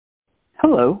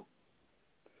Hello.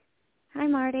 Hi,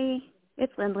 Marty.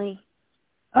 It's Linley.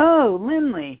 Oh,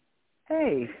 Linley.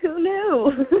 Hey. Who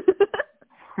knew?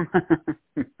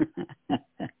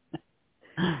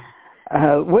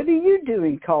 What are you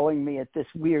doing calling me at this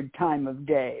weird time of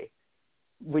day?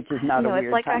 Which is not a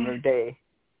weird time of day.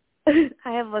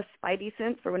 I have a spidey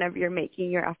sense for whenever you're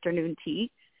making your afternoon tea.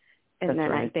 And That's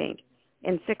then right. I think,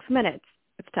 in 6 minutes,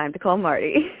 it's time to call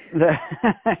Marty.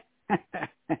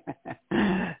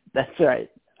 That's right.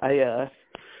 I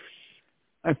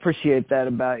appreciate that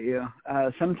about you.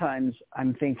 Sometimes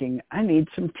I'm thinking, I need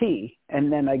some tea.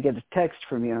 And then I get a text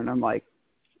from you, and I'm like,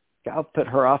 I'll put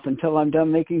her off until I'm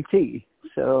done making tea.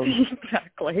 So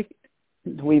exactly.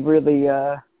 We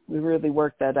really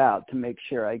work that out to make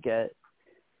sure I get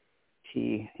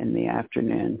tea in the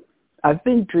afternoon. I've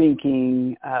been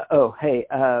drinking,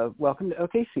 welcome to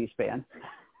OK C-SPAN.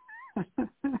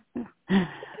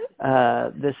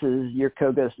 This is your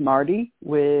co-ghost Marty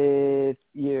with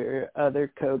your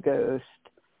other co-ghost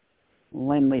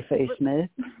Linley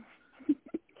Smith.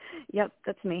 Yep,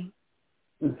 that's me.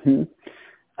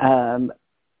 Mm-hmm.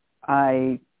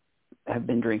 I have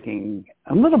been drinking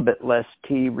a little bit less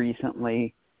tea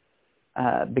recently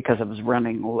because I was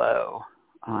running low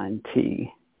on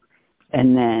tea.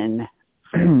 And then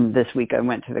this week I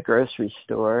went to the grocery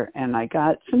store and I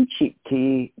got some cheap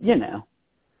tea,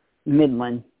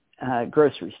 Midland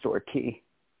grocery store tea,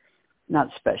 not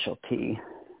special tea.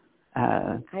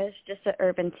 I was just at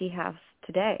Urban Tea House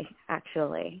today,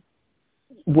 actually.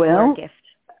 Well, for a gift.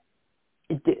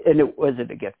 Was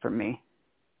it a gift for me?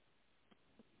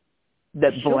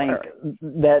 That Sure. blank,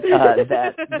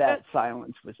 that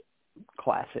silence was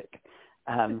classic.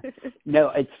 No,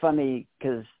 it's funny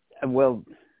because,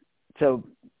 so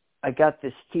I got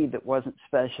this tea that wasn't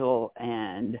special,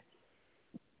 and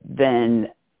then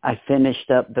I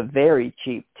finished up the very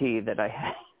cheap tea that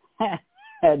I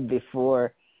had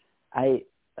before. I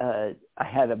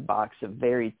had a box of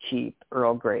very cheap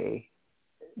Earl Grey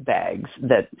bags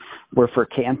that were for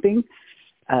camping,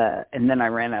 and then I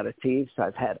ran out of tea, so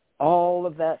I've had all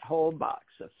of that whole box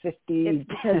of 50. It's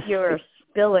because you're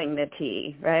spilling the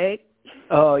tea, right?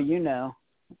 Oh,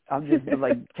 I'm just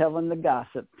like telling the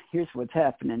gossip. Here's what's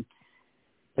happening.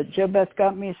 But Jo Beth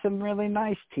got me some really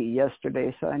nice tea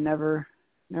yesterday, so I never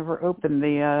opened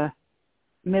the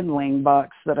middling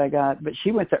box that I got. But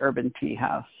she went to Urban Tea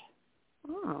House.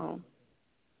 Oh.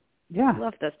 Yeah.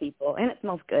 Love those people. And it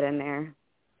smells good in there.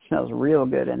 Smells real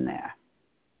good in there.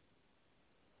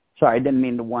 Sorry, I didn't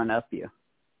mean to one-up you.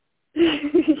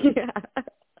 Yeah.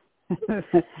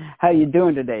 How you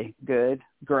doing today? Good.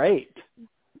 Great.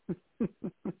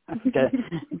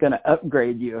 Gonna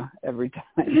upgrade you every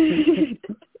time.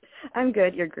 I'm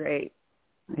good. You're great.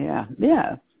 Yeah.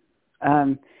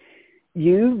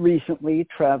 You recently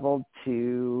traveled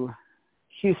to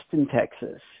Houston,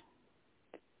 Texas.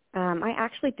 I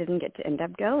actually didn't get to end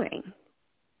up going.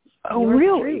 Oh,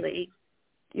 really?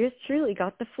 Yours truly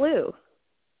got the flu.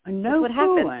 No. That's what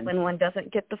happens when one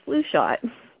doesn't get the flu shot.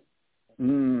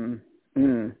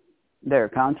 There are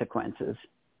consequences.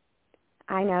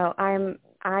 I know.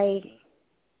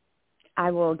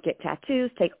 I will get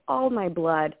tattoos, take all my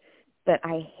blood, but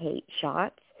I hate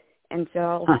shots. And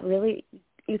so really,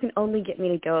 you can only get me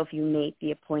to go if you make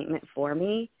the appointment for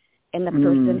me. And the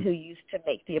person who used to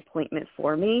make the appointment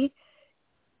for me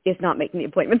is not making the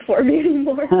appointment for me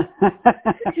anymore.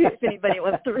 If anybody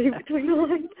wants to read between the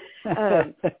lines.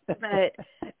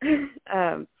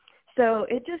 So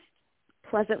it just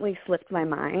pleasantly slipped my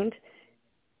mind.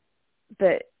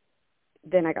 But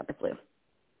then I got the flu.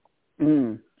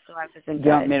 So I was in bed. Do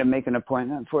you want me to make an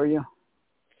appointment for you?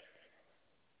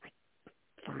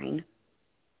 Fine.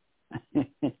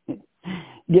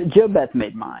 Jo Beth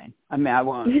made mine. I mean, I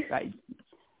won't.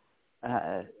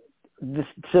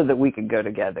 So that we could go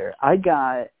together.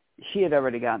 She had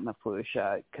already gotten the flu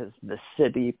shot because the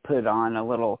city put on a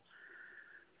little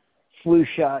flu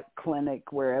shot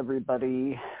clinic where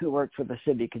everybody who worked for the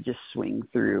city could just swing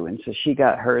through. And so she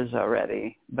got hers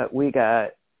already. But I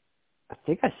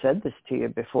think I said this to you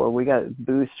before, we got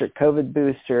COVID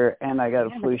booster, and I got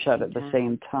a flu shot at the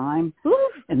same time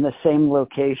in the same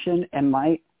location. And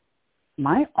my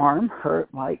arm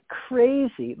hurt like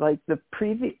crazy. Like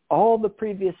all the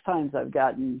previous times I've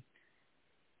gotten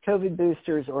COVID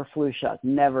boosters or flu shots,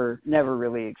 never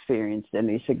really experienced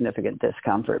any significant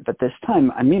discomfort. But this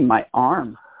time, my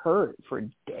arm hurt for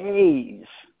days.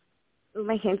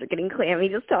 My hands are getting clammy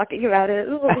just talking about it.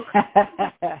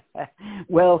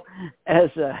 Well,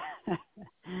 as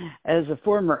as a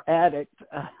former addict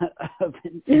of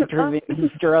an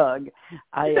intravenous drug,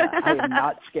 I am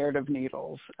not scared of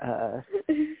needles.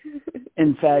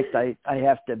 In fact, I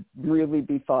have to really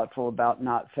be thoughtful about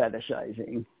not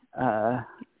fetishizing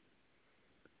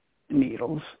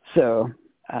needles. So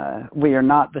we are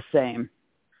not the same.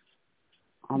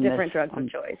 Different drugs of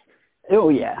choice. Oh,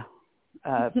 yeah.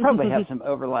 Probably have some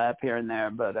overlap here and there,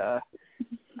 but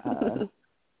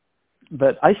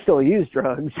I still use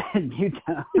drugs, and you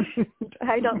don't.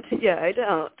 I don't. Yeah, I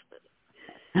don't.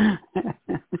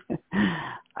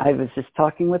 I was just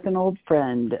talking with an old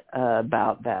friend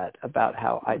about that, about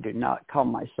how I do not call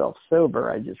myself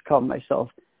sober. I just call myself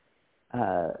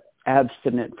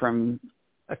abstinent from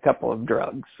a couple of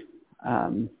drugs.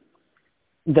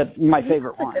 That's my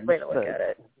favorite one. That's a good way to look at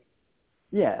it.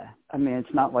 Yeah. I mean,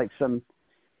 it's not like some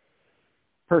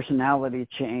personality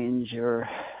change or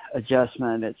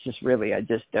adjustment. It's just really, I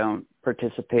just don't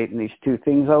participate in these two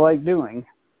things I like doing.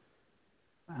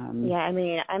 Yeah, I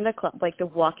mean, I'm the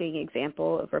walking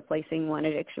example of replacing one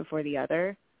addiction for the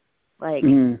other. Like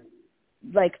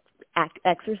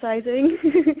exercising.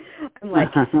 I'm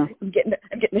like, I'm getting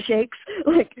the shakes.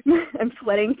 Like, I'm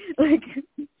sweating. Like,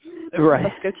 right.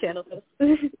 Let's go channel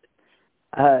this.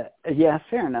 Yeah,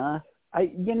 fair enough.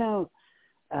 So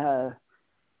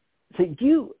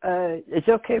it's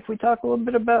okay if we talk a little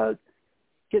bit about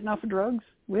getting off of drugs?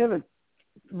 We haven't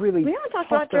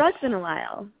talked about drugs in a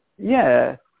while.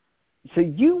 Yeah. So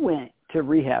you went to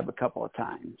rehab a couple of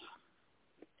times.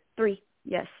 3,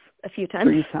 yes, a few times.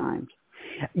 3 times.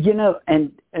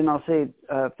 And I'll say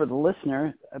for the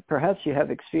listener, perhaps you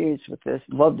have experience with this.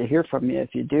 Love to hear from you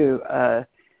if you do.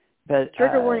 But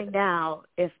trigger warning now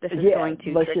if this is going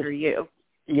to trigger you.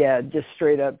 Yeah, just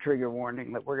straight up trigger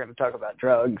warning that we're going to talk about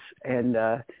drugs and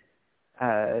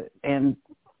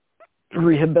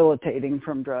rehabilitating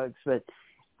from drugs. But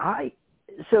I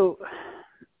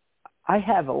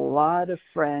have a lot of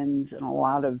friends and a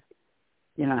lot of,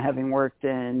 having worked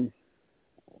in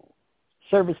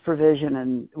service provision,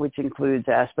 and which includes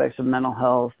aspects of mental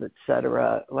health, et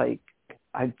cetera. Like,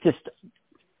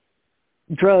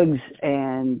 drugs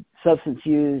and substance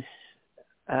use,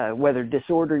 whether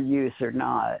disorder use or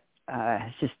not,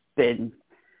 has just been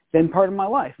part of my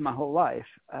life, my whole life,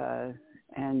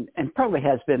 and probably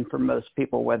has been for most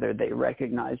people, whether they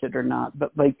recognize it or not.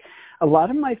 But like a lot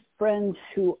of my friends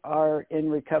who are in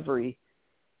recovery,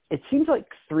 it seems like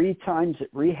 3 times at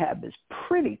rehab is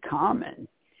pretty common.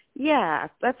 Yeah,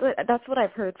 that's what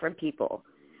I've heard from people.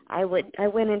 I went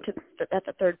into at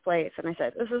the 3rd place, and I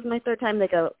said, "This is my 3rd time." They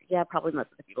go, "Yeah, probably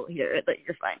most of the people hear it, but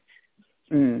you're fine."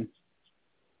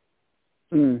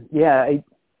 Yeah,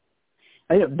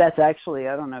 that's actually,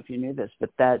 I don't know if you knew this, but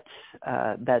that's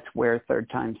where 3rd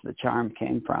time's the charm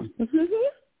came from.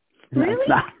 Mm-hmm. Really?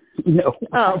 No,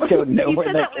 I don't know you where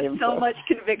said that that came with so from. much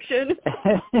conviction.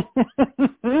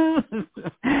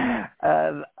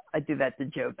 I do that to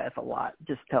Jo Beth a lot.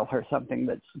 Just tell her something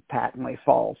that's patently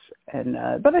false, and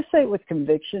but I say it with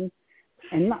conviction,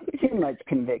 and not too much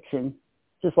conviction,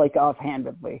 just like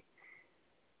offhandedly.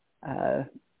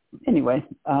 Anyway,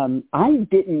 I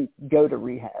didn't go to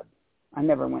rehab. I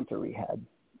never went to rehab.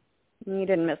 You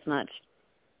didn't miss much.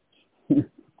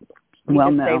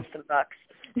 Well, no. Saved some bucks.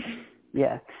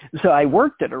 Yeah. So I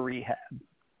worked at a rehab.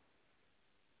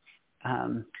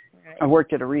 Right. I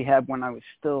worked at a rehab when I was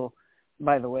still,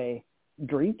 by the way,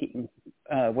 drinking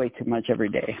way too much every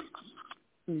day.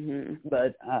 Mm-hmm.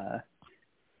 But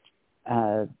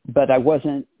I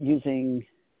wasn't using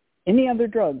any other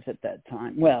drugs at that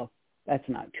time. Well, that's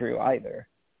not true either.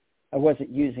 I wasn't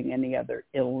using any other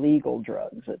illegal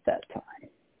drugs at that time.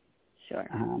 Sure.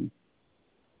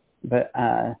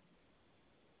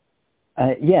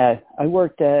 Yeah, I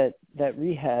worked at that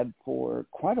rehab for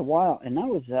quite a while, and that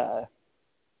was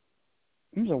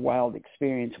it was a wild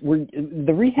experience. Were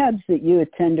the rehabs that you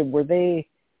attended, were they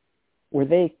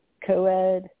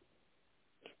co-ed?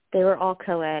 They were all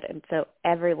co-ed, and so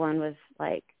everyone was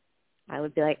like, I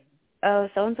would be like, "Oh,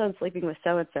 so-and-so sleeping with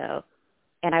so-and-so,"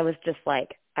 and I was just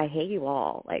like, "I hate you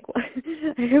all." Like,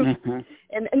 Mm-hmm.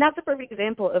 and that's a perfect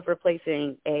example of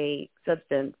replacing a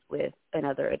substance with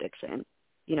another addiction.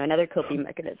 Another coping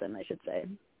mechanism, I should say.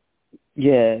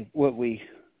 Yeah, what we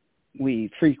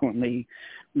frequently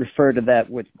refer to that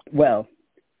with, well,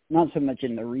 not so much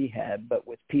in the rehab, but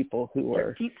with people who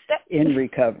are in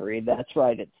recovery. That's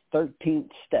right. It's 13th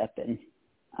stepping.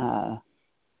 For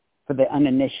the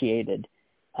uninitiated,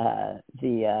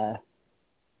 the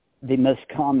most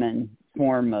common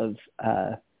form of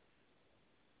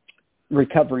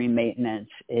recovery maintenance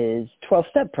is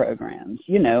 12-step programs,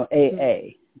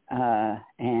 AA.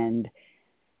 And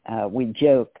we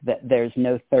joke that there's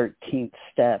no 13th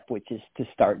step, which is to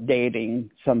start dating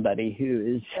somebody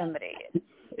who is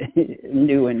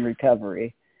new in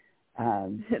recovery.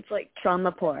 It's like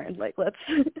trauma porn. Like, let's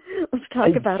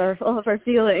talk about all of our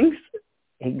feelings.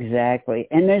 Exactly.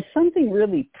 And there's something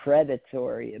really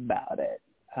predatory about it.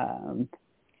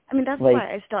 I mean, that's why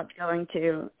I stopped going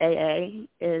to AA,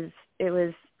 is it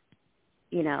was,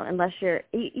 unless you're,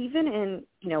 even in,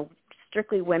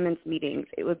 strictly women's meetings,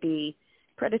 it would be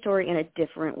predatory in a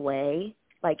different way.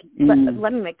 Like,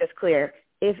 let me make this clear.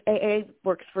 If AA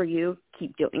works for you,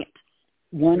 keep doing it.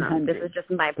 100%. This is just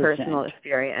my personal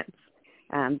experience.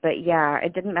 But yeah,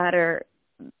 it didn't matter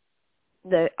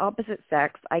the opposite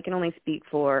sex. I can only speak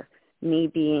for me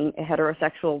being a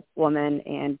heterosexual woman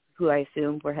and who I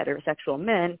assumed were heterosexual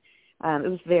men. It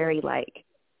was very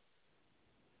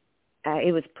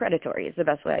it was predatory is the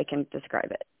best way I can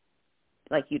describe it.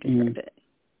 Like you described it.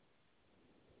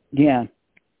 Yeah.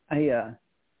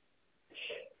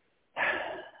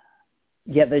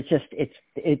 There's just,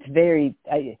 it's very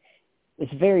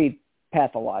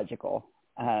pathological.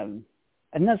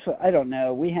 And that's what, I don't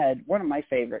know. We had one of my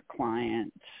favorite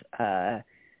clients at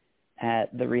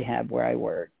the rehab where I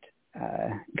worked.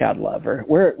 God love her.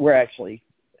 We're actually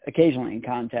occasionally in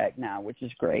contact now, which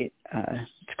is great.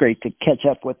 It's great to catch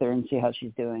up with her and see how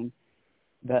she's doing.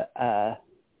 But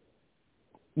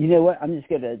you know what? I'm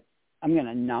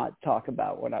gonna not talk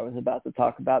about what I was about to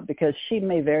talk about because she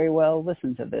may very well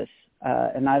listen to this,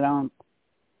 and I don't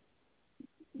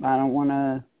want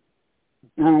to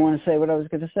say what I was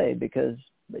going to say because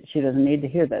she doesn't need to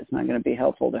hear that. It's not going to be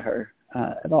helpful to her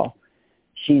at all.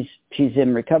 She's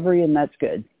in recovery, and that's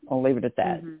good. I'll leave it at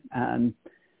that. Mm-hmm.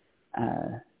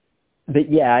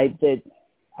 But yeah, I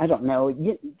don't know.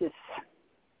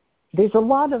 There's a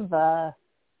lot of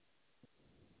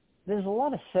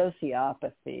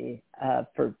sociopathy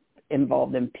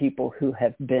involved in people who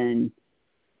have been,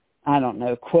 I don't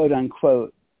know, quote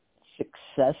unquote,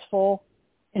 successful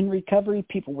in recovery.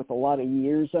 People with a lot of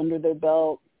years under their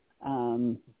belt,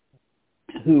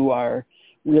 who are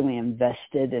really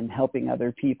invested in helping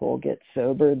other people get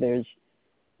sober. There's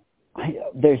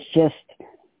just,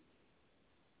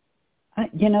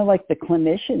 like the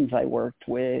clinicians I worked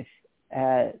with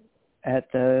at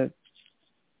the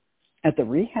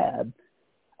rehab,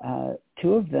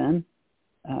 two of them,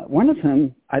 one of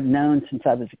whom I've known since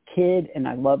I was a kid, and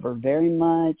I love her very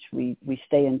much. We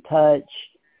stay in touch.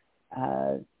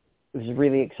 It was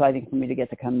really exciting for me to get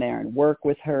to come there and work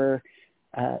with her.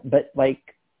 But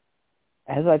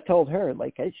as I've told her,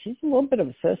 she's a little bit of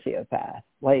a sociopath.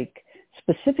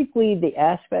 Specifically the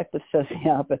aspect of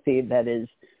sociopathy that is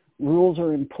rules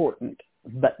are important,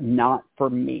 but not for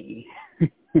me.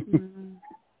 As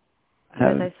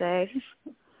I say.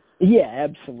 Yeah,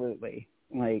 absolutely.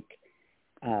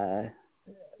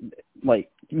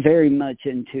 Very much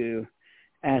into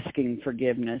asking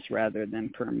forgiveness rather than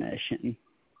permission.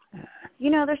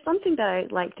 There's something that I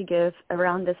like to give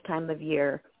around this time of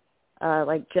year,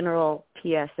 general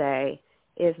PSA,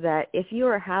 is that if you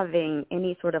are having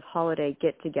any sort of holiday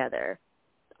get-together,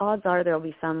 odds are there will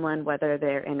be someone, whether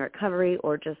they're in recovery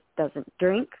or just doesn't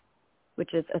drink,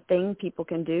 which is a thing people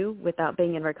can do without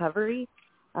being in recovery.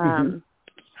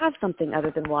 Have something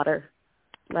other than water.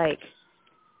 There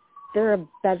are a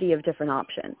bevy of different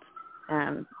options,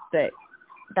 but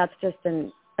that's just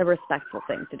a respectful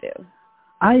thing to do.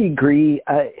 I agree.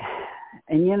 And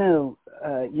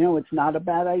it's not a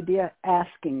bad idea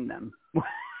asking them,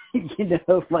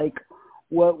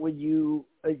 what would you,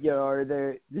 is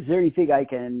there anything I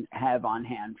can have on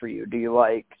hand for you? Do you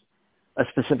like a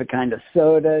specific kind of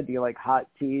soda? Do you like hot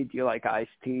tea? Do you like iced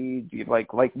tea? Do you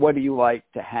like what do you like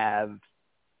to have?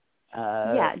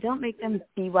 Don't make them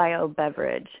BYO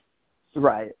beverage.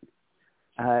 Right.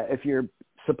 If you're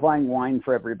supplying wine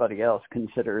for everybody else,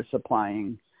 consider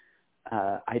supplying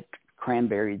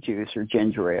cranberry juice or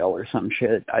ginger ale or some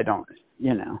shit. That's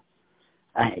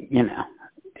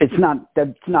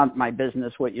not my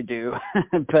business what you do.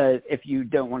 But if you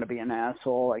don't want to be an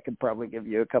asshole, I could probably give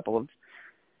you a couple of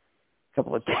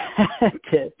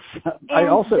tips. And I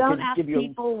also don't could ask give you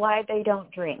people why they don't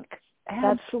drink.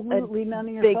 Absolutely none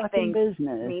of your big fucking thing.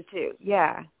 business. Me too.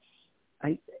 Yeah.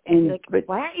 But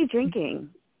why aren't you drinking?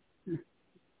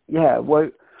 Yeah.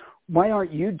 Why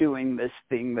aren't you doing this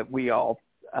thing that we all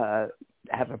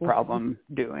have a problem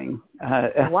doing?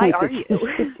 Why are you?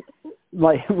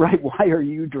 Right. Why are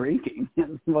you drinking?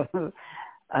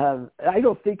 I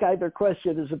don't think either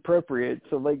question is appropriate.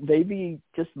 So maybe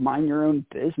just mind your own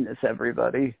business,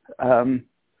 everybody.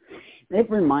 It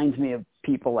reminds me of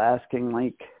people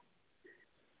asking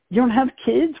You don't have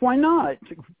kids? Why not?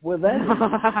 Well, that's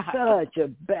such a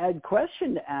bad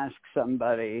question to ask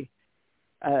somebody.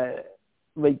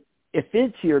 Like, if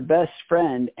it's your best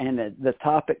friend and the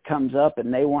topic comes up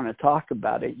and they want to talk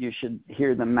about it, you should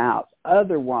hear them out.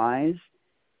 Otherwise,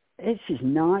 it's just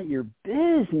not your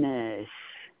business.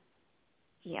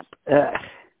 Yep.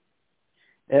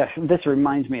 This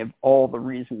reminds me of all the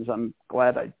reasons I'm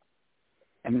glad I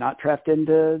am not trapped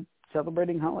into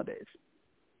celebrating holidays.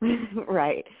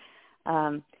 Right.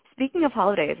 Speaking of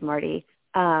holidays, Marty,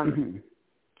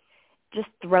 just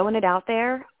throwing it out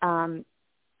there,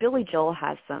 Billy Joel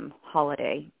has some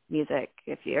holiday music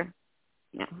if you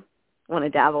want to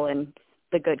dabble in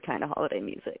the good kind of holiday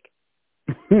music.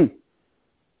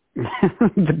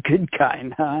 The good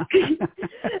kind, huh?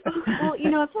 Well,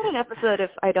 it's not an episode if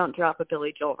I don't drop a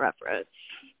Billy Joel reference.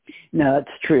 No,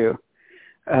 that's true.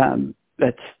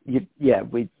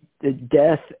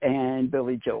 Death and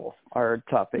Billy Joel are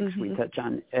topics we touch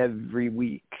on every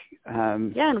week.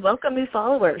 And welcome new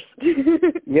followers.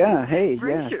 Yeah, hey,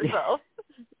 Brace yourself.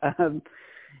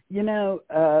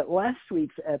 Last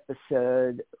week's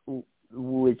episode,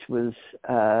 which was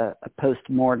a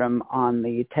post-mortem on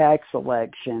the tax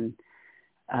election,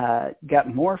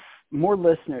 got more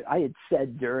listeners. I had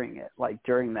said during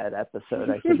that episode,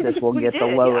 I said this will get the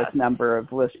lowest number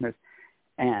of listeners,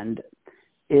 and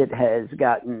it has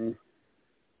gotten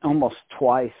almost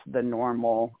twice the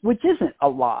normal, which isn't a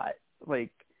lot. Like,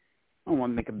 I don't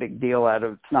want to make a big deal out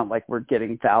of. It's not like we're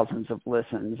getting thousands of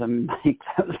listens. I mean,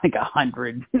 that was like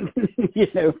 100,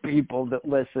 people that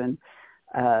listen,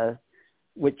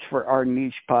 which for our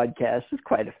niche podcast is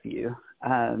quite a few.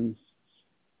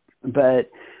 But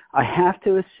I have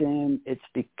to assume it's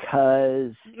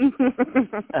because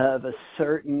of a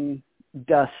certain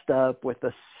dust up with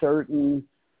a certain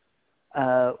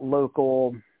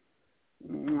local,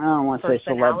 I don't want to say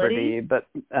celebrity, but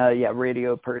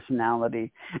radio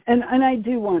personality. And I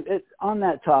do want it on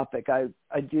that topic. I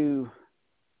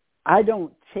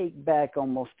don't take back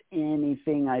almost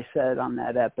anything I said on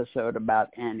that episode about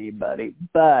anybody,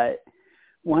 but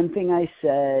one thing I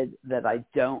said that I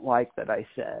don't like that I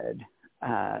said,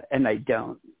 and I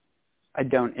don't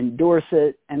endorse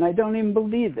it, and I don't even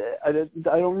believe it. I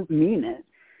don't mean it.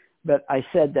 But I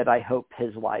said that I hope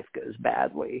his life goes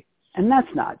badly. And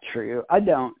that's not true. I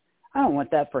don't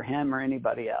want that for him or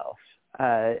anybody else.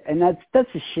 And that's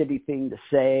a shitty thing to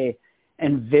say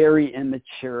and very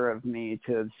immature of me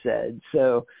to have said.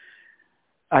 So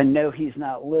I know he's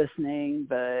not listening,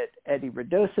 but Eddie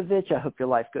Radosevich, I hope your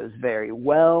life goes very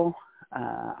well.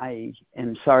 I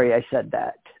am sorry I said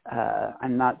that.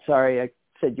 I'm not sorry I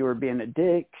said you were being a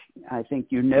dick. I think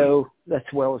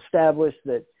that's well established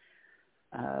that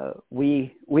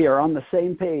we are on the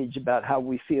same page about how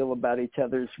we feel about each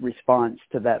other's response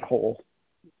to that whole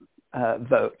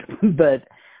vote. But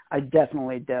I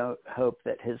definitely don't hope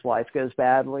that his life goes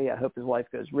badly. I hope his life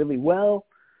goes really well.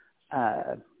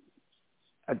 I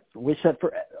wish that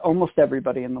for almost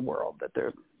everybody in the world, that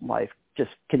their life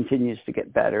just continues to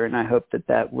get better. And I hope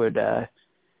that would,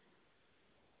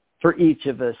 for each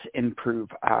of us, improve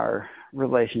our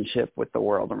relationship with the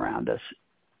world around us.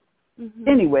 Mm-hmm.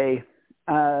 Anyway,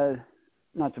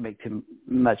 not to make too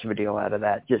much of a deal out of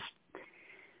that, just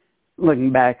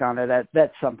looking back on it,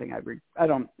 that's something I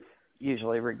don't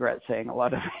usually regret saying a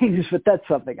lot of things, but that's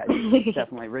something I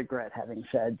definitely regret having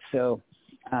said. So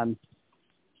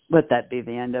let that be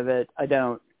the end of it. I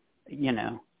don't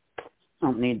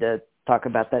need to talk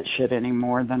about that shit any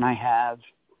more than I have.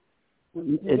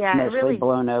 It's mostly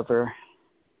blown over.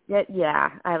 Yeah,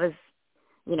 I was,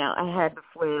 I had the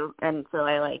flu, and so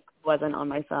I wasn't on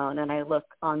my phone, and I look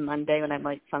on Monday when I'm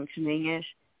functioning-ish,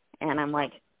 and I'm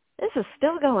like, this is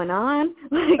still going on?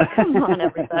 Come on,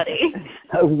 everybody.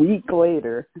 A week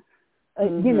later,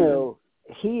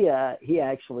 he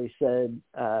actually said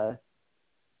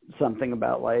something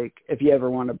about if you ever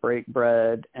want to break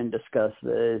bread and discuss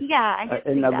this. Yeah, I did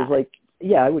and see I that. was like,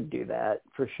 yeah, I would do that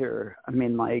for sure. I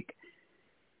mean,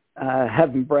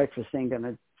 having breakfast ain't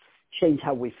gonna change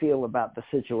how we feel about the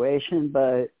situation,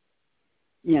 but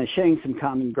sharing some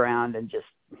common ground and just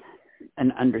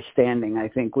an understanding, I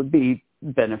think, would be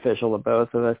beneficial to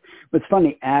both of us. But it's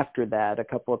funny, after that, a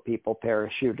couple of people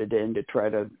parachuted in to try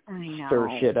to stir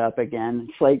shit up again.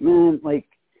 It's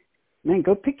man,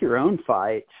 go pick your own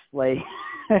fights. I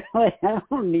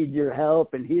don't need your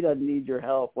help, and he doesn't need your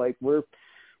help.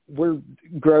 We're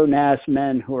grown-ass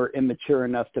men who are immature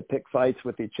enough to pick fights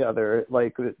with each other.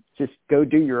 Just go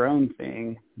do your own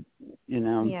thing,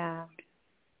 Yeah.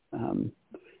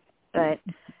 But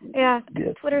Yeah,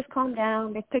 Yeah. Twitter's calmed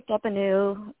down. They picked up a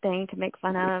new thing to make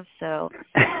fun of, so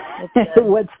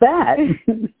What's that?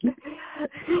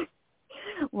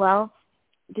 Well,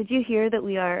 did you hear that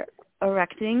we are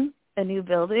erecting a new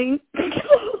building?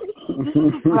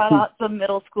 Brought out the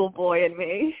middle school boy in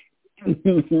me.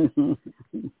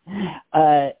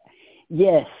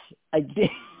 Yes, I did.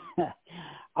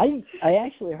 I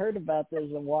actually heard about this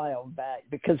a while back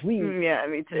because Yeah,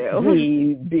 me too.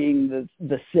 We being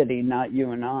the city, not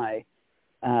you and I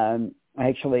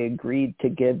actually agreed to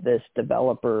give this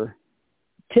developer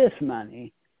TIF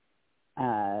money.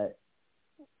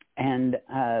 And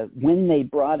when they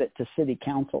brought it to city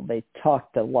council, they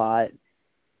talked a lot.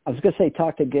 I was going to say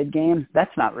talked a good game.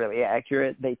 That's not really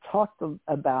accurate. They talked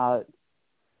about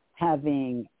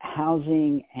having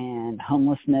housing and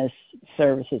homelessness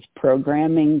services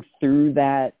programming through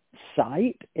that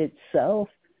site itself.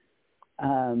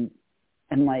 And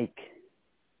like,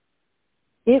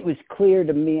 it was clear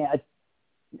to me, I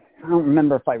don't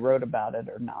remember if I wrote about it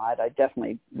or not. I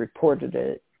definitely reported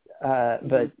it.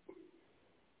 But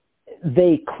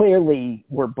they clearly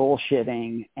were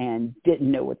bullshitting and didn't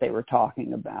know what they were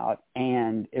talking about.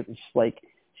 And it was like,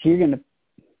 so you're going to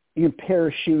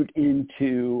parachute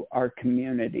into our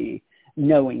community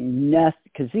knowing nothing,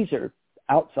 because these are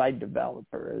outside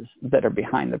developers that are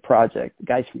behind the project,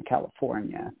 guys from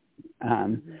California.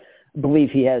 I believe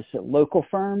he has a local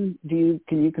firm. Can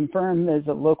you confirm there's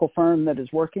a local firm that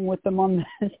is working with them on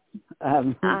this?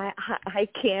 I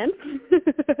can.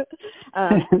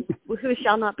 Who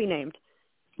shall not be named.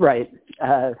 Right.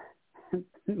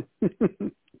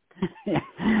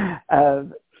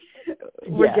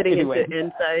 We're getting into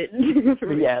insight.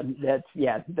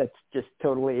 That's just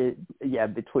totally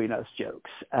between us jokes.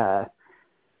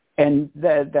 And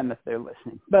them if they're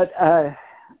listening. But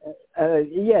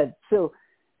so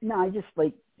no, I just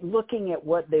like looking at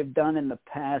what they've done in the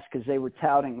past, because they were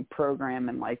touting a program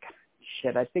in I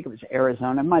think it was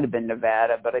Arizona. It might have been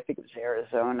Nevada, but I think it was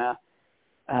Arizona.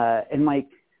 And like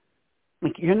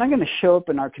you're not going to show up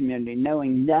in our community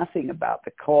knowing nothing about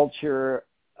the culture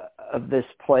of this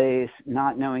place,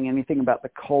 not knowing anything about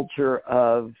the culture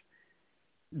of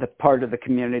the part of the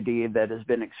community that has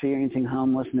been experiencing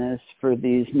homelessness for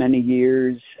these many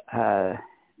years,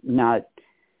 not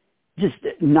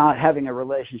having a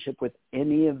relationship with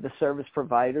any of the service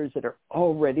providers that are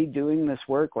already doing this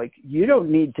work. Like, you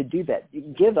don't need to do that. You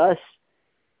give us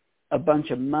a bunch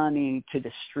of money to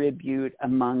distribute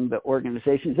among the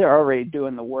organizations. They're already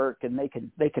doing the work, and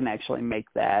they can actually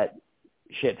make that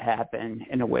shit happen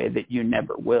in a way that you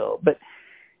never will. But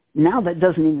now that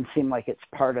doesn't even seem like it's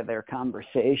part of their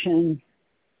conversation.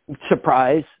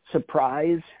 Surprise.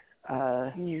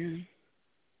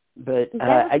 But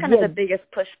that was kind of the biggest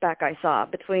pushback I saw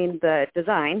between the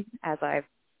design, as I've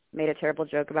made a terrible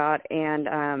joke about, and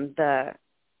the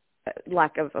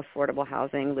lack of affordable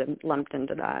housing lumped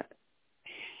into that.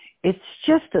 It's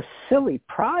just a silly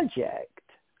project.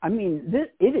 I mean,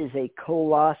 it is a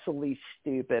colossally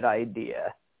stupid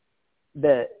idea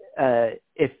that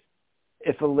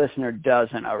if a listener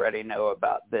doesn't already know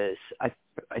about this,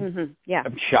 I'm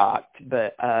shocked.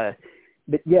 But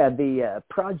the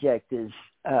project is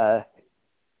a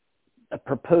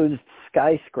proposed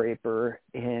skyscraper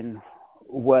in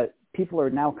what people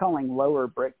are now calling Lower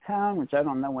Bricktown, which I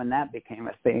don't know when that became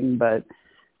a thing, but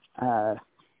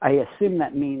I assume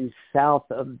that means south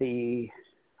of the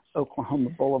Oklahoma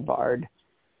Boulevard.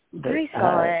 Pretty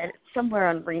solid. Somewhere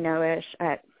on Reno-ish.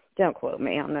 Don't quote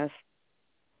me on this.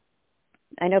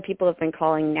 I know people have been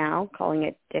calling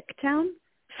it Dicktown.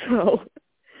 So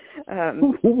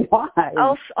why?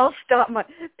 I'll stop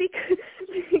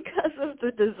because of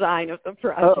the design of the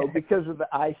project. Oh, because of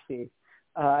I see.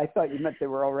 I thought you meant they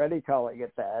were already calling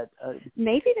it that.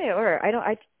 Maybe they were.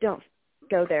 I don't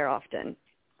go there often.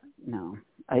 No,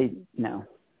 I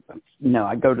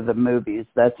go to the movies.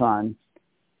 That's on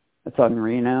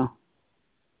Reno.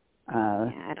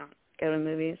 I don't go to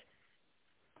movies.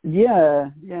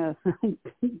 Yeah,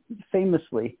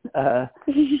 famously.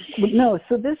 No,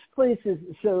 so this place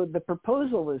the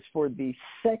proposal is for the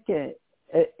second,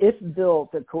 if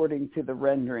built according to the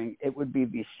rendering, it would be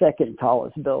the second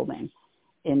tallest building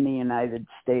in the United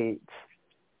States,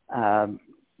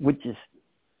 which is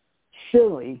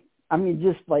silly. I mean,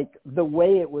 just like the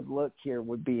way it would look here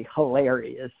would be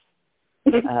hilarious,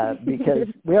 because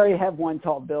we already have one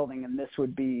tall building, and this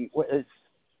would be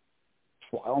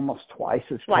almost twice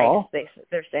as tall.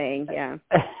 They're saying, yeah.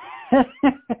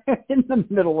 In the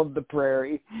middle of the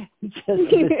prairie, just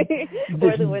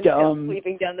or the wind dumb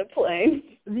sweeping down the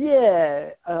plain.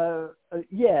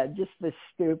 Just this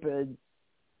stupid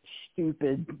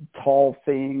tall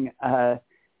thing.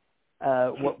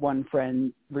 what one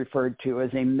friend referred to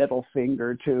as a middle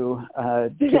finger to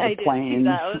the planes.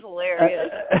 That was hilarious.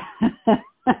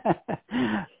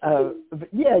 But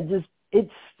yeah, just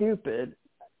it's stupid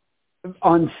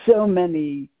on so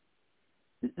many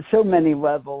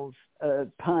levels.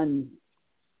 Pun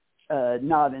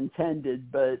not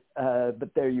intended, but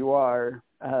there you are.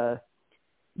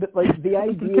 But like the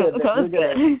idea that we're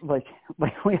gonna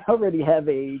like we already have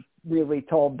a really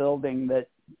tall building that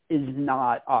is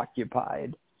not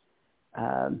occupied.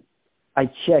 I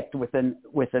checked with an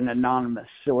anonymous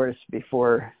source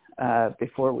before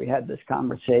we had this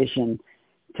conversation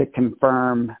to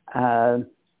confirm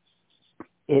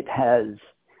it has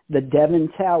the Devon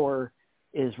Tower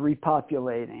is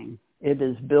repopulating. It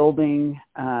is building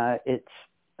its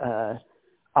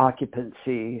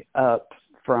occupancy up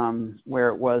from where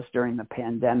it was during the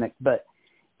pandemic, but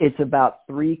it's about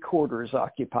 3/4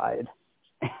 occupied.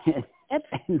 That's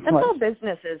all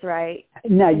businesses, right?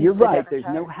 No, you're right. There's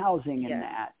no housing in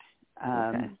that.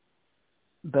 Okay.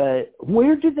 But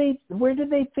where do they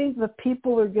think the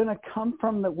people are going to come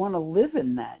from that want to live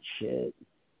in that shit?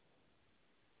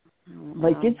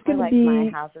 Like it's going to be my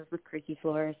houses with creaky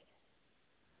floors.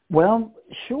 Well,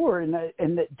 sure, and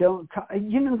that don't,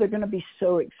 they're going to be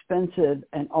so expensive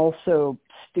and also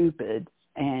stupid.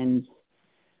 And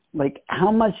like,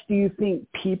 how much do you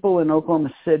think people in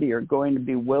Oklahoma City are going to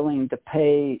be willing to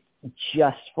pay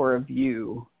just for a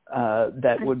view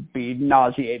that would be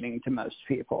nauseating to most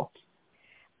people?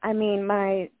 I mean,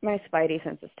 my spidey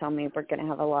senses tell me we're going to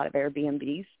have a lot of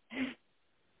Airbnbs.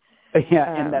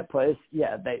 Yeah, in that place.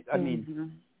 Yeah,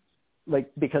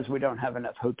 like, because we don't have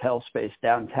enough hotel space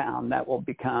downtown, that will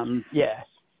become, there's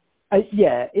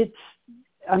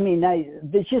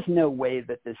just no way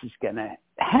that this is going to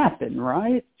happen,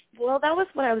 right? Well, that was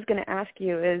what I was going to ask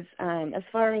you is, as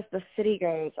far as the city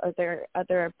goes, are there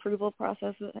other approval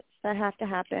processes that have to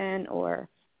happen, or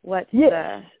what's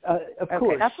of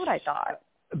course. That's what I thought.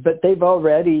 But they've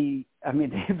already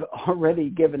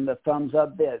given the thumbs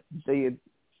up that the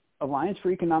Alliance for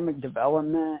Economic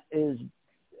Development is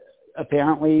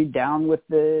apparently down with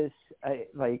this.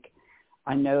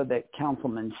 I know that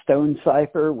Councilman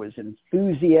Stonecipher was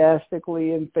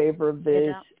enthusiastically in favor of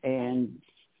this, and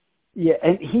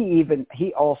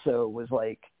he also was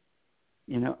like,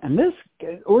 and this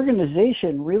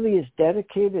organization really is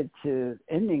dedicated to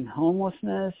ending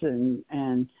homelessness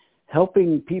and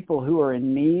helping people who are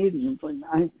in need. And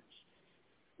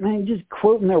I'm just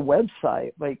quoting their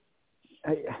website,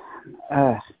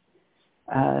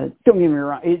 don't get me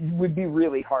wrong, it would be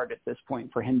really hard at this point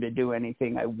for him to do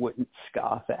anything I wouldn't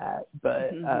scoff at,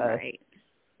 but right.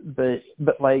 but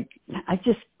like, I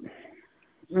just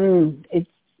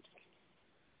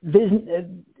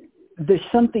there's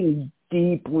something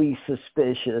deeply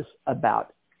suspicious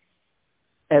about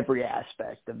every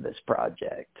aspect of this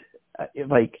project.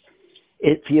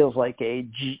 It feels like a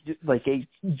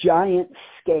giant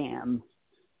scam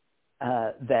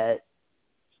that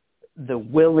the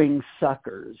willing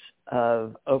suckers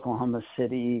of Oklahoma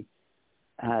City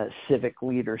civic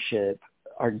leadership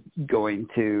are going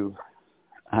to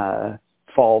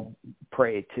fall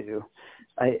prey to.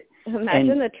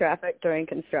 Imagine the traffic during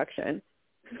construction.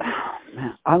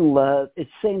 I love it's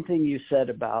the same thing you said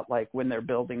about like when they're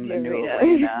building the new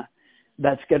arena.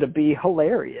 That's going to be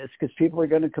hilarious because people are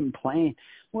going to complain.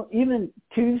 Well, even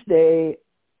Tuesday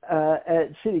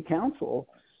at City Council,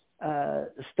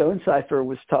 Stonecipher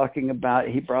was talking about,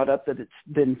 he brought up that it's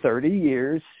been 30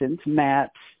 years since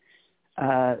MAPS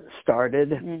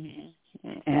started,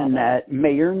 and that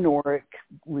Mayor Norick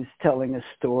was telling a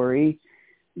story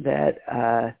that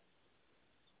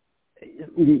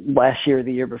last year or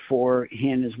the year before,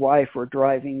 he and his wife were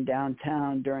driving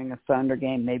downtown during a Thunder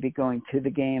game, maybe going to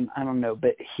the game, I don't know,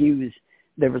 but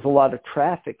there was a lot of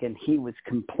traffic and he was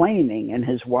complaining, and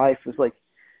his wife was like,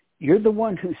 "You're the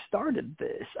one who started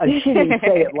this." I mean, she didn't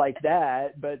say it like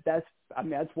that, but that's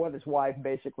what his wife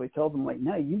basically told him, like,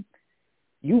 "No, you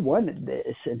wanted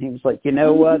this." And he was like, "You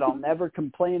know what? I'll never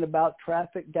complain about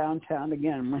traffic downtown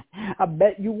again." I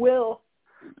bet you will.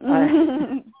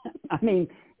 I mean,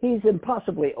 he's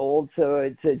impossibly old,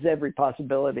 so it's every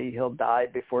possibility he'll die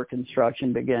before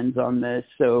construction begins on this.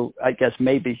 So I guess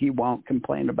maybe he won't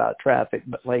complain about traffic,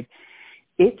 but like,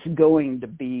 it's going to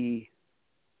be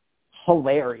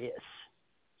hilarious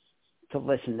to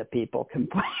listen to people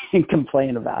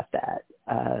complain about that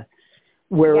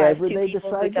wherever they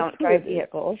decide to don't drive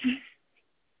vehicles.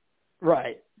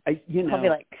 Right. I'll be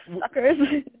like, suckers.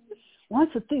 Well,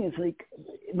 that's the thing. Is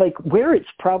like where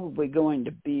it's probably going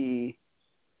to be.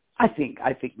 I think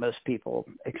most people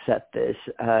accept this.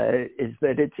 Is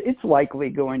that it's likely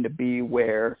going to be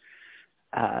where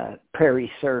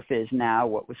Prairie Surf is now,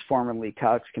 what was formerly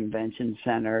Cox Convention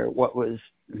Center, what was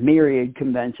Myriad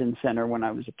Convention Center when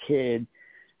I was a kid.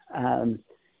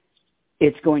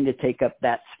 It's going to take up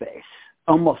that space.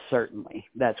 Almost certainly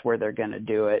that's where they're going to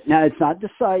do it. Now, it's not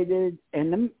decided,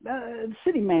 and the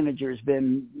city manager has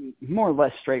been more or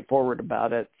less straightforward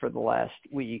about it for the last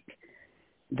week,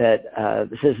 that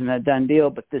this isn't a done deal,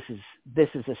 but this is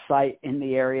a site in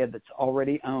the area that's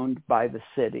already owned by the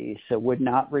city, so would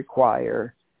not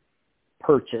require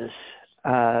purchasing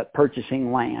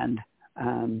land.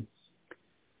 And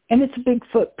it's a big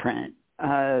footprint.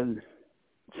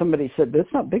 Somebody said,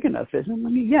 that's not big enough, isn't it? I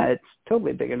mean, yeah, it's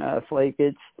totally big enough. Like,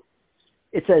 it's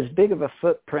as big of a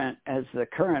footprint as the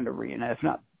current arena, if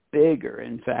not bigger,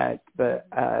 in fact. But,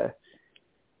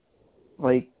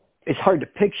 it's hard to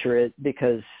picture it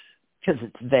because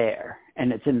it's there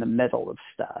and it's in the middle of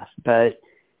stuff. But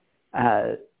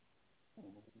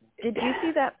did you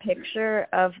see that picture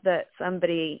that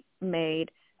somebody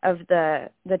made of the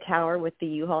tower with the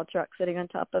U-Haul truck sitting on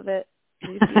top of it?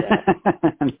 Did you see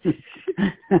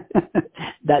that?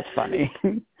 That's funny.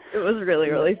 It was really,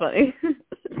 really funny.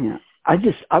 Yeah.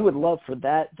 I would love for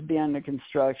that to be under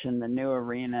construction, the new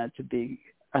arena to be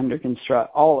under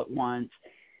construction all at once.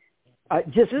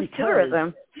 Just because,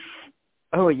 tourism.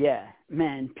 Oh yeah,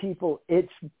 man, people, it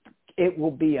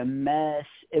will be a mess.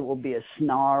 It will be a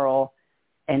snarl,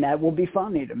 and that will be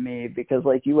funny to me because,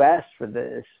 like, you asked for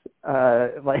this,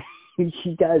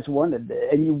 you guys wanted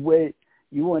it, and you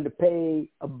wanted to pay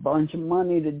a bunch of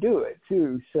money to do it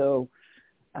too. So,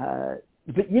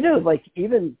 but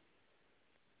even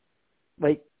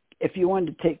if you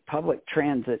wanted to take public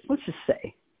transit, let's just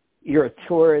say you're a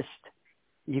tourist.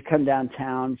 You come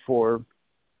downtown for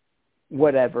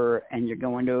whatever, and you're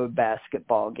going to a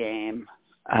basketball game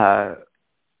to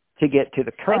get to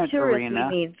the current arena.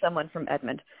 We need someone from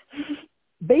Edmond.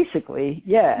 Basically,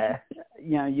 yeah.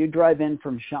 You drive in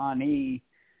from Shawnee,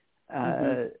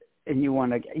 and you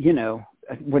want to,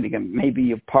 maybe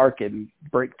you park in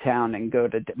Bricktown and go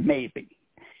to, maybe.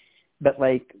 But,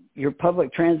 your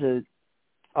public transit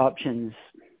options,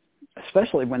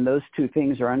 especially when those two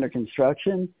things are under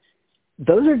construction,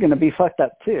 those are going to be fucked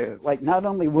up too. Not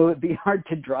only will it be hard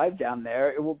to drive down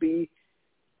there, it will be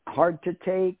hard to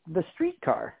take the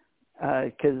streetcar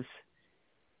because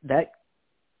that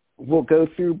will go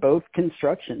through both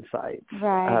construction sites.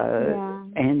 Right. Yeah.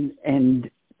 And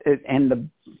the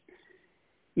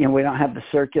we don't have the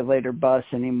circulator bus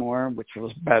anymore, which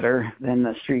was better than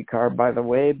the streetcar, by the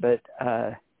way. But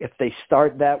if they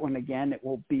start that one again, it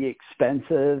will be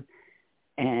expensive,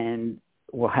 and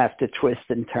we'll have to twist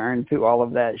and turn through all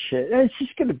of that shit.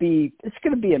 It's going to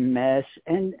be a mess,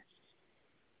 and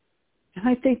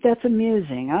I think that's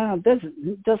amusing.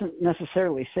 It doesn't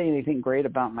necessarily say anything great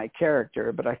about my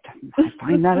character, but I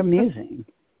find that amusing.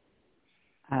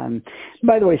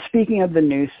 By the way, speaking of the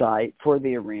new site for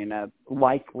the arena,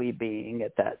 likely being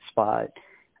at that spot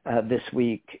this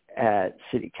week at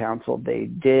City Council, they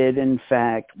did, in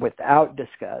fact, without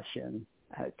discussion,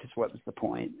 because what was the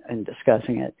point in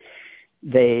discussing it,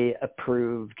 they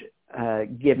approved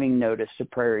giving notice to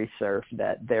Prairie Surf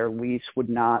that their lease would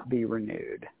not be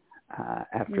renewed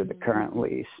after the current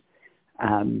lease.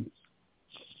 And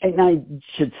I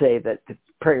should say that the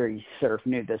Prairie Surf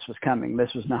knew this was coming.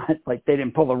 This was not they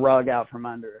didn't pull the rug out from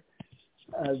under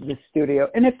the studio.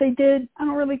 And if they did, I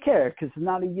don't really care because it's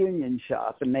not a union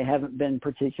shop and they haven't been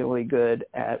particularly good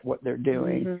at what they're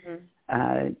doing.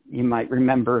 You might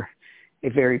remember a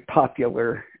very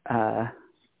popular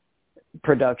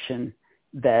production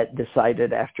that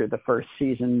decided after the first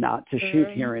season not to shoot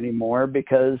here anymore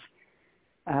because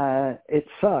it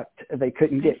sucked. They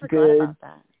couldn't get good.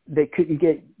 They couldn't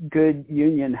get good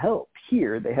union help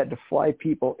here. They had to fly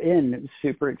people in. It was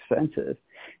super expensive.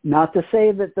 Not to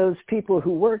say that those people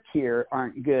who work here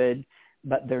aren't good,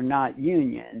 but they're not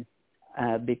union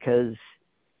because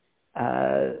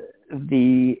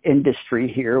the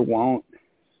industry here won't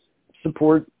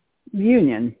support the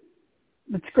union.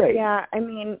 That's great. Yeah, I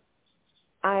mean,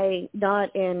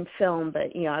 not in film,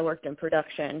 but, I worked in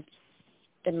production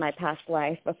in my past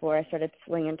life before I started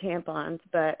slinging tampons.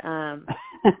 But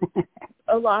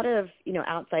a lot of,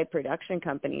 outside production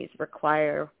companies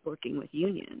require working with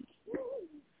unions.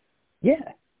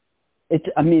 Yeah. It's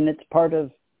part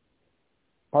of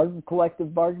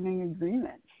collective bargaining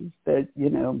agreements that,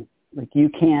 you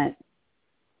can't,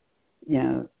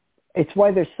 it's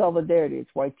why there's solidarity. It's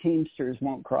why Teamsters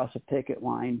won't cross a picket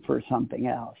line for something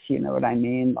else. You know what I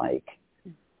mean? Like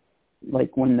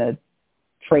when the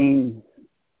train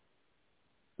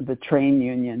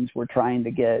unions were trying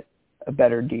to get a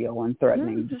better deal and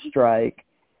threatening to strike,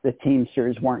 the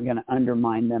Teamsters weren't going to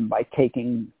undermine them by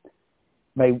carrying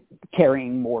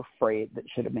more freight that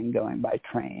should have been going by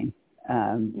train.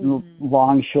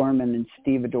 Longshoremen and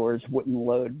stevedores wouldn't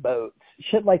load boats,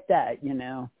 shit like that, you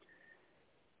know.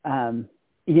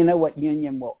 You know what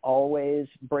union will always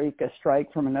break a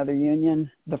strike from another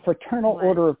union? The Fraternal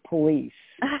Order of Police.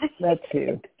 That's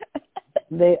who.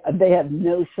 They have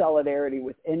no solidarity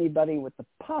with anybody with the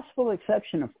possible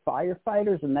exception of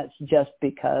firefighters, and that's just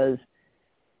because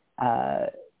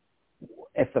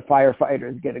if the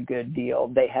firefighters get a good deal,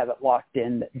 they have it locked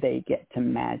in that they get to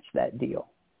match that deal.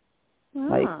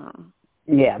 Oh.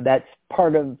 That's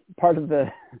part of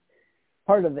the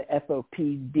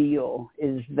FOP deal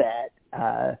is that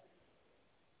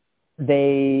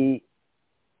they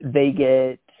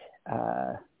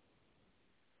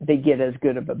get as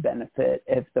good of a benefit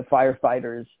if the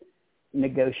firefighters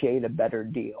negotiate a better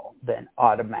deal, then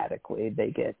automatically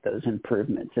they get those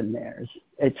improvements in theirs.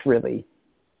 It's really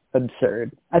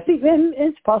absurd. I think then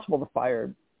it's possible the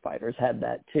firefighters had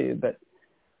that too, but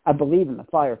I believe in the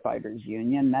firefighters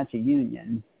union. That's a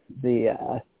union.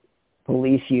 The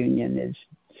police union is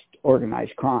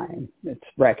organized crime. It's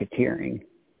racketeering.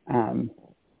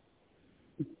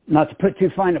 Not to put too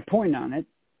fine a point on it.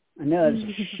 I know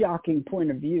it's a shocking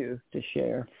point of view to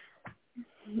share.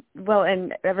 Well,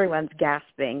 and everyone's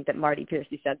gasping that Marty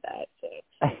Piercy said that.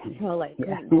 So like,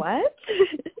 what?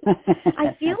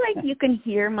 I feel like you can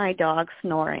hear my dog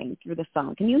snoring through the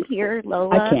phone. Can you hear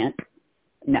Lola? I can't.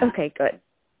 No. Okay, good.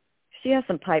 She has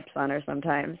some pipes on her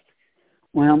sometimes.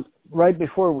 Well, right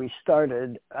before we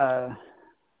started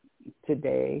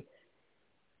today,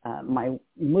 my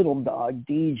little dog,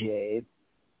 DJ,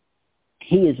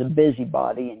 he is a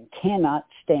busybody and cannot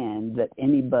stand that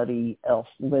anybody else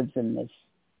lives in this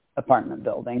apartment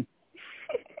building.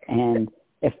 And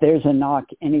if there's a knock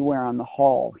anywhere on the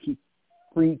hall, he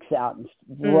freaks out and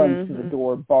runs to the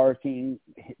door barking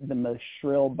the most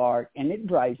shrill bark, and it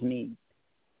drives me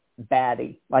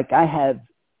batty. Like, I have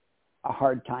a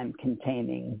hard time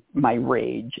containing my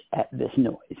rage at this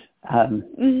noise.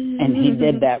 And he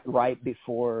did that right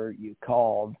before you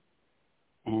called.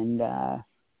 And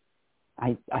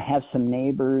I have some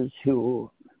neighbors who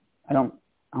I don't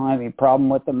have any problem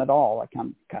with them at all. Like,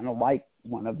 I'm kind of like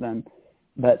one of them,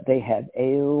 but they have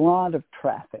a lot of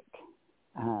traffic.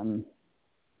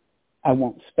 I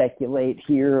won't speculate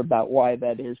here about why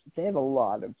that is, but they have a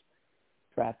lot of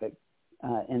traffic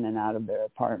in and out of their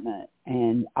apartment,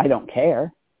 and I don't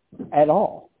care at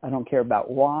all. I don't care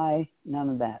about why, none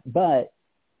of that. But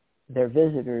their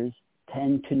visitors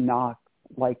tend to knock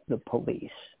like the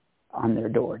police on their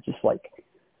door, just like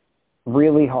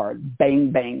really hard,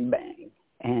 bang, bang, bang.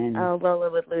 And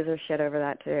Lola would lose her shit over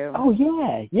that too. Oh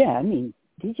yeah. I mean,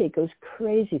 DJ goes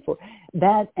crazy for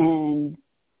that, and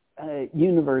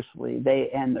universally,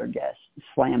 they and their guests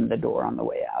slam the door on the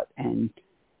way out, and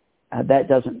that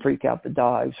doesn't freak out the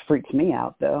dogs. Freaks me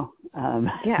out though.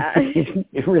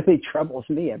 It really troubles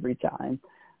me every time,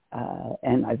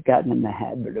 and I've gotten in the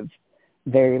habit of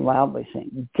very loudly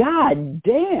saying "God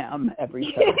damn"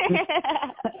 every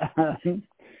time.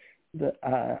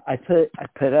 I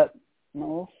put up a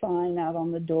little sign out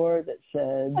on the door that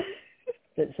says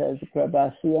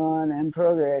 "Probación en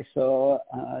progreso,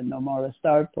 no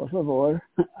molestar, por favor."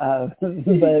 But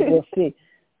we'll see.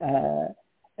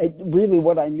 Really,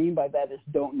 what I mean by that is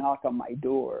don't knock on my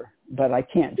door. But I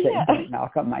can't say don't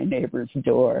knock on my neighbor's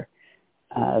door.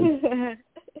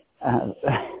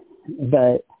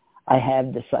 But I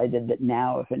have decided that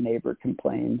now if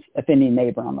any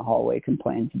neighbor on the hallway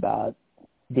complains about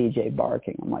DJ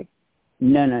barking, I'm like,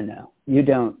 no, you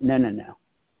don't, no.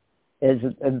 Is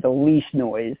the least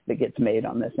noise that gets made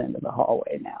on this end of the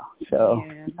hallway now. So,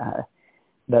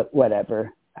 but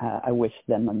whatever. I wish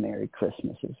them a Merry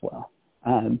Christmas as well.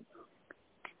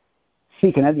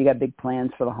 Speaking of, you got big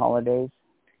plans for the holidays?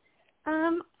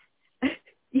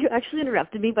 You actually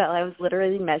interrupted me while I was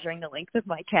literally measuring the length of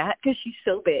my cat because she's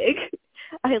so big.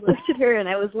 I looked at her and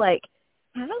I was like,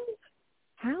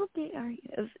 how big are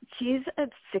you? She's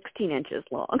 16 inches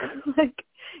long.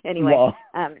 Anyway,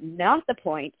 not the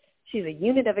point. She's a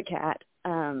unit of a cat.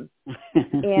 And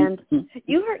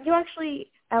you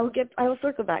actually, I will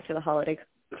circle back to the holiday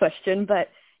question, but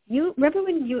you remember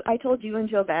when I told you and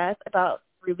Joe Beth about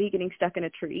Ruby getting stuck in a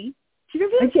tree? Do you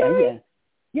remember that story?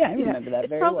 Yeah, I remember that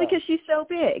very well. It's probably because she's so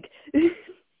big.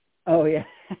 Oh, yeah.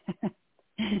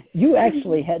 You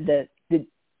actually had to, did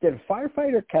a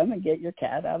firefighter come and get your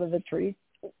cat out of the tree?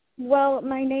 Well,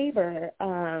 my neighbor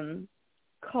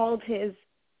called his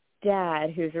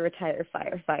dad, who's a retired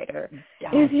firefighter.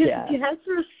 Gotcha. And his dad's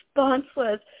response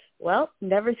was, well,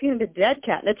 never seen a dead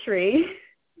cat in a tree.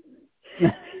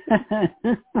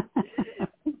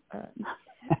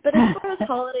 But as far as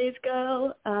holidays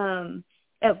go, oh,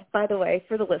 by the way,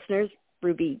 for the listeners,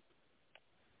 Ruby,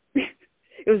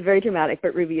 it was very dramatic,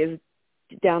 but Ruby is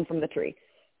down from the tree.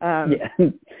 Yeah,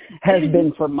 has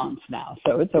been for months now,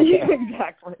 so it's okay.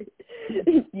 Exactly.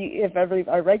 If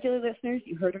our regular listeners,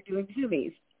 you heard her doing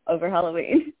zoomies over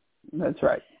Halloween. That's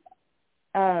right.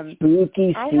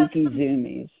 Spooky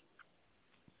zoomies.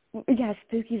 Yeah,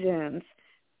 spooky zooms.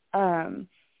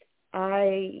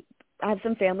 I have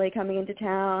some family coming into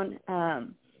town,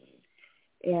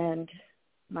 and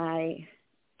my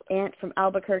aunt from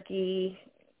Albuquerque,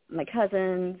 my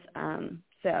cousins,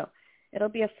 so it'll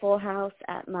be a full house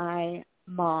at my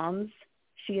mom's.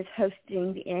 She is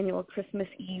hosting the annual Christmas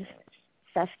Eve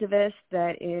Festivus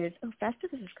Festivus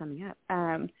is coming up.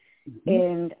 And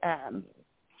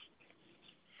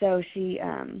so she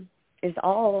is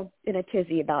all in a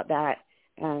tizzy about that.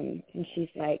 And she's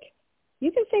like,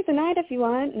 you can stay the night if you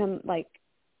want. And I'm like,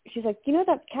 she's like, you know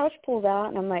that couch pulled out?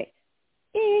 And I'm like,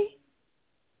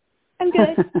 I'm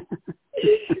good.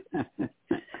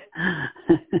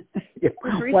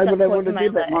 Why would I want to do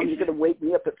that? Mom's going to wake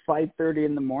me up at 5:30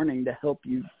 in the morning to help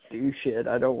you do shit.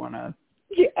 I don't want to.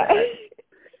 Yeah. I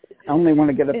only want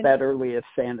to get up that early if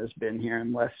Santa's been here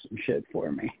and left some shit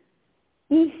for me.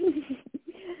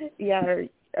 Yeah. Do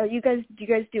you guys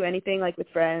do anything like with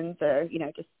friends or,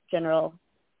 just general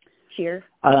cheer?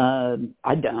 I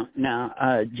don't. No.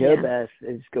 Beth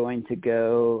is going to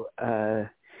go.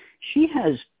 She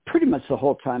has pretty much the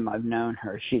whole time I've known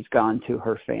her. She's gone to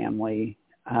her family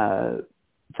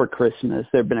for Christmas.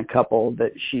 There have been a couple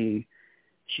that she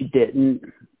didn't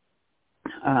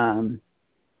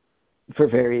for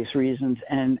various reasons.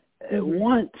 And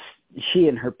once she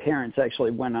and her parents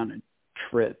actually went on a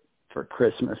trip for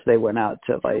Christmas. They went out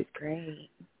to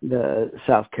the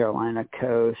South Carolina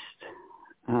coast,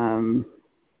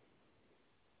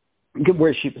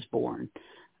 where she was born.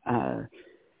 I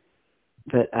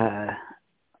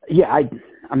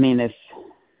mean, if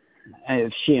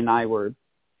she and I were,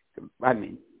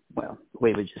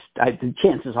 we would just, the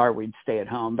chances are we'd stay at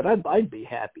home, but I'd be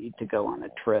happy to go on a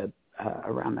trip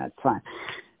around that time.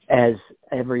 As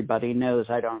everybody knows,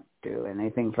 I don't do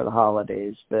anything for the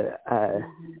holidays, but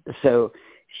so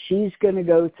she's going to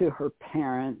go to her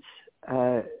parents.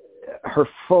 Her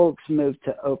folks moved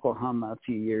to Oklahoma a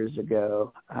few years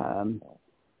ago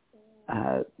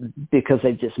because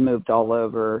they just moved all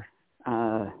over,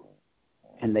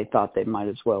 and they thought they might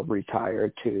as well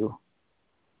retire to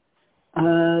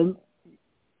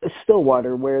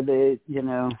Stillwater, where they,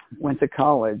 went to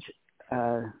college.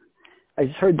 I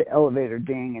just heard the elevator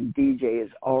ding, and DJ is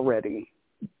already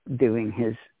doing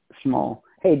his small,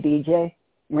 hey, DJ,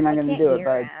 we're not going to do it,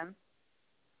 bud.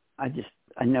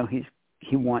 I know he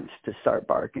wants to start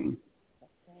barking.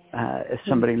 If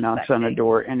somebody knocks on a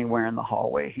door anywhere in the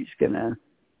hallway, he's gonna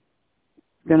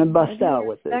bust out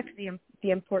with it. The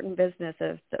important business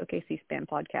of the OKC Spam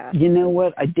podcast. You know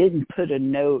what? I didn't put a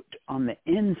note on the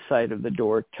inside of the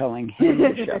door telling him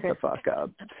to shut the fuck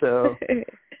up. So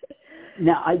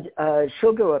now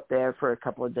she'll go up there for a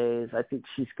couple of days. I think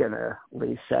she's gonna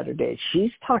leave Saturday.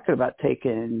 She's talking about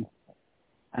taking.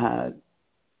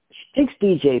 She takes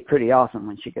DJ pretty often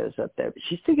when she goes up there, but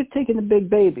she's thinking of taking the big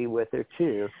baby with her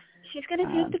too. She's going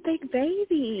to take the big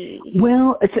baby.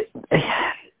 Well,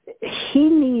 he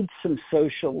needs some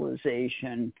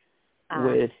socialization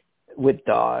with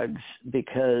dogs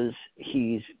because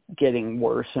he's getting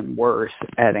worse and worse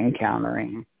at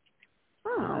encountering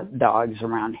dogs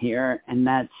around here, and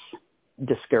that's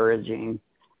discouraging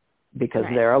because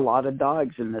there are a lot of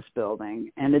dogs in this building,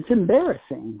 and it's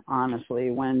embarrassing,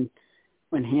 honestly, when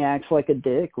he acts like a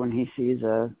dick when he sees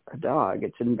a dog.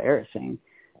 It's embarrassing.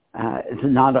 It's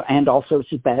not, and also it's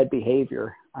just bad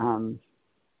behavior.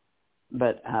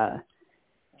 But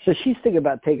so she's thinking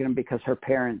about taking him because her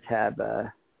parents have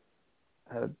a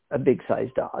big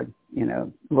sized dog,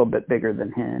 a little bit bigger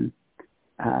than him.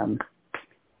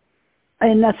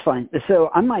 And that's fine. So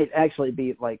I might actually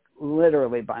be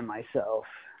literally by myself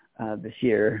this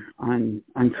year on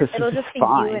Christmas. It'll just be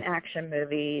fine. You in action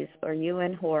movies or you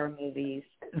in horror movies.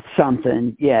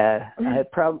 Something, yeah. I'm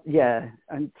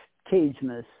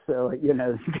Cagemas, so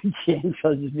there's a good chance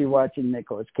I'll just be watching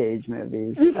Nicolas Cage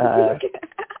movies.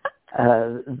 I'll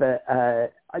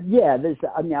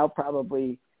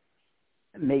probably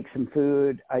make some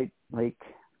food. I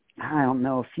don't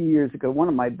know, a few years ago, one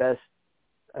of my best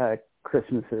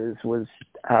Christmases was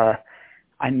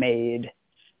I made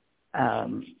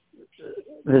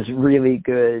this really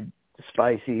good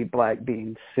spicy black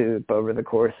bean soup over the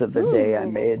course of the day. I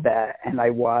made that, and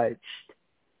I watched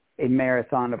a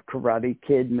marathon of Karate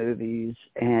Kid movies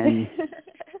and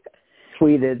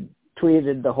tweeted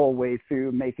the whole way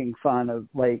through, making fun of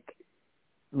like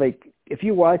if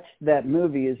you watch that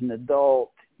movie as an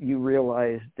adult, you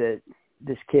realize that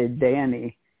this kid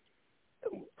Danny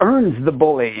earns the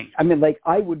bullying. I mean, like,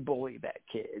 I would bully that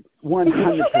kid.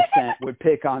 100% would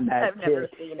pick on that kid. I've never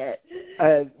seen it.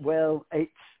 Well,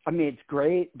 it's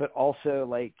great, but also,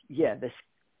 like, yeah, this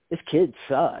kid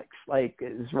sucks. Like,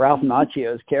 Ralph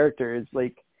Macchio's character is,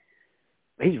 like,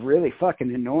 he's really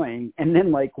fucking annoying. And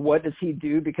then, like, what does he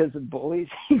do because of bullies?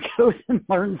 He goes and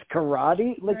learns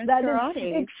karate. Like, that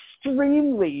is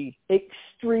extremely,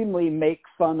 extremely make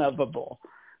fun ofable.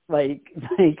 Like,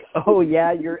 oh,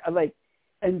 yeah, you're, like,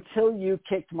 until you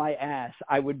kicked my ass,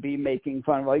 I would be making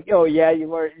fun of, like, oh, yeah, you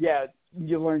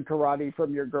learned karate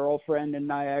from your girlfriend in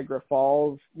Niagara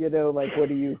Falls. You know, like,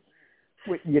 the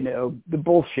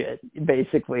bullshit,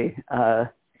 basically.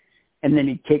 And then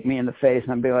he'd kick me in the face,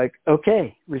 and I'd be like,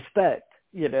 okay, respect.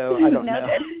 You know, I don't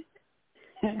know.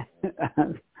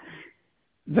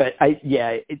 But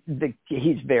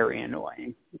he's very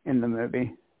annoying in the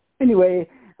movie. Anyway,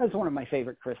 that's one of my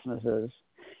favorite Christmases.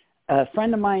 A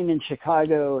friend of mine in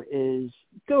Chicago is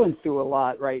going through a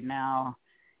lot right now,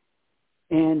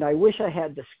 and I wish I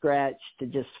had the scratch to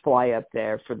just fly up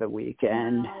there for the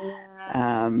weekend.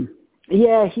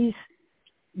 He's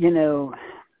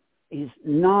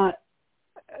not.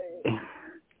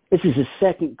 This is his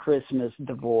second Christmas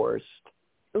divorced.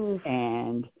 Oof.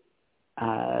 And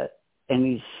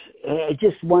he's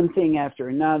just one thing after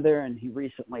another, and he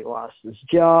recently lost his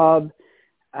job.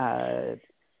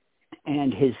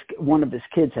 And one of his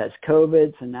kids has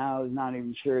COVID, so now he's not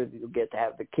even sure that he'll get to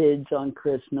have the kids on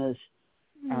Christmas.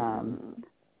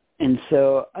 And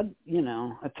so, I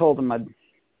told him if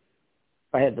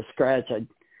I had the scratch, I'd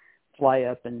fly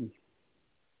up and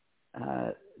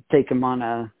take him on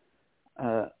a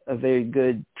very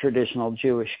good traditional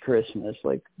Jewish Christmas,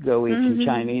 like go eat some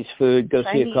Chinese food, go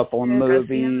see a couple of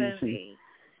movies,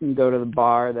 and go to the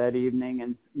bar that evening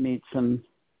and meet some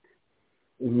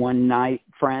one-night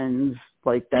friends.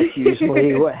 Like, that's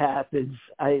usually what happens.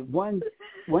 One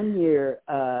year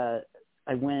I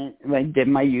did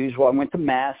my usual. I went to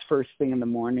Mass first thing in the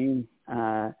morning,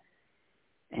 and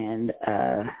then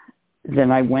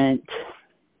I went.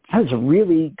 That was a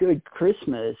really good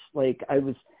Christmas. Like, I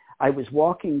was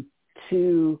walking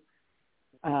to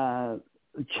a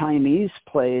Chinese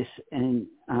place in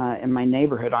my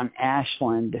neighborhood on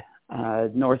Ashland,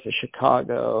 north of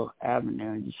Chicago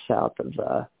Avenue, just south of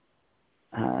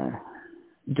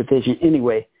Division.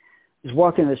 Anyway, I was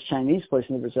walking to this Chinese place,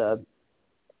 and there was a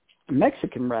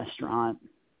Mexican restaurant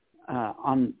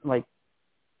on like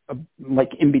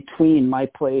in between my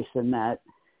place and that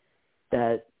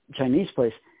Chinese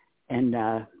place. And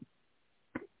as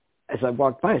I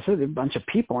walked by, I saw there were a bunch of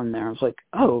people in there. I was like,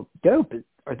 oh, dope.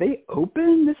 Are they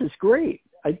open? This is great.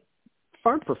 I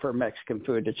far prefer Mexican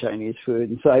food to Chinese food.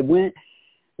 And so I went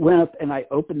up and I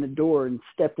opened the door and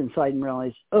stepped inside and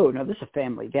realized, oh, no, this is a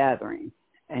family gathering.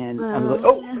 And I was like,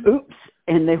 oh, oops.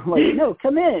 And they were like, no,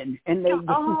 come in. And they,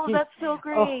 that's so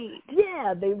great.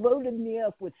 They loaded me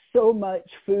up with so much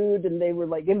food, and they were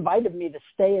like, invited me to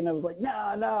stay. And I was like,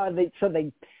 no. So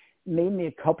they made me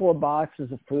a couple of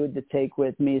boxes of food to take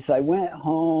with me. So I went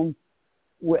home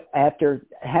after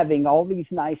having all these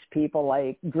nice people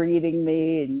like greeting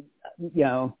me, and,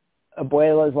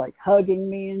 abuela's like hugging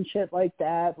me and shit like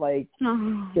that. Like,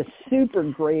 just super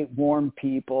great, warm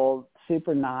people,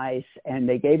 super nice. And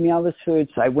they gave me all this food.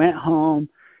 So I went home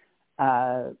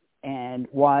and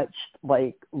watched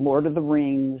like Lord of the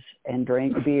Rings and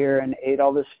drank beer and ate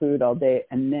all this food all day.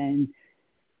 And then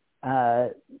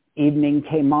evening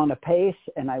came on apace,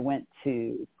 and I went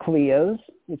to Cleo's,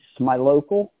 which is my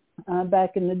local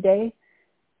back in the day,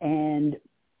 and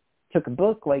took a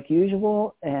book like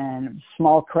usual, and a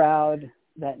small crowd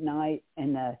that night.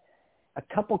 And a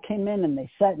couple came in, and they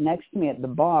sat next to me at the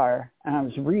bar, and I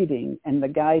was reading, and the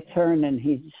guy turned and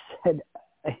he said,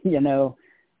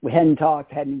 we hadn't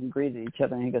talked, hadn't even greeted each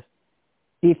other. And he goes,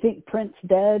 do you think Prince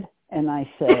dead? And I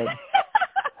said,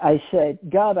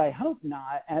 God, I hope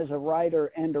not, as a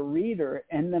writer and a reader.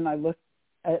 And then I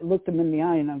looked him in the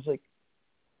eye, and I was like,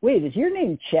 wait, is your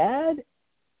name Chad?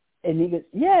 And he goes,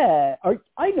 yeah,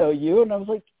 I know you. And I was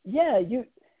like, yeah, you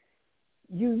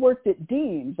worked at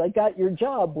Dean's. I got your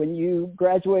job when you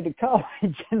graduated college.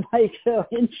 And like, so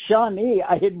in Shawnee,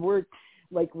 I had worked,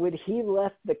 like, when he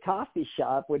left the coffee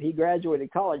shop, when he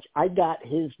graduated college, I got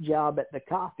his job at the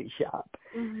coffee shop.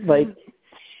 Like,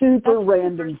 super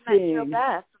random thing.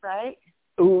 Best, right?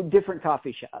 Ooh, different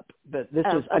coffee shop. But this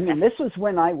was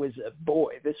when I was a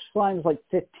boy. This was when I was like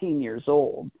 15 years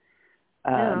old.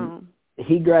 No.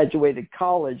 He graduated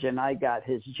college, and I got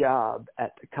his job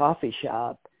at the coffee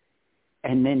shop.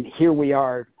 And then here we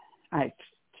are,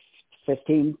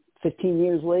 15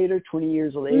 years later, 20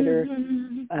 years later,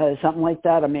 something like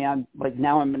that. I mean,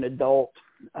 now I'm an adult,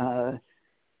 young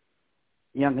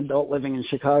adult living in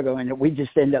Chicago, and we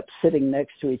just end up sitting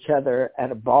next to each other at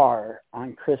a bar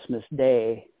on Christmas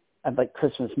Day,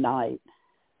 Christmas night.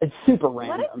 It's super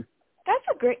random. That's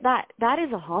a great, that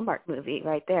is a Hallmark movie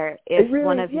right there. If really,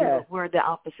 one of you were the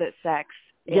opposite sex.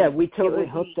 Yeah, we totally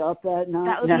hooked up that night.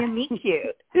 That would be a meet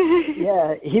cute.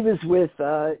 Yeah, he was with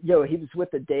he was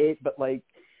with a date, but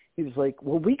he was like,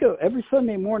 well, we go every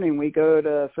Sunday morning. We go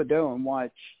to Fado and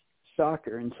watch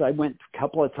soccer, and so I went a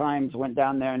couple of times. Went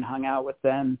down there and hung out with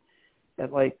them at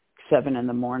 7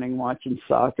 a.m. watching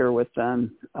soccer with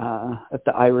them at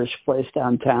the Irish place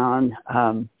downtown.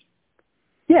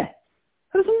 Yeah,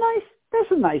 that's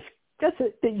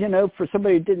for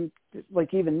somebody who didn't,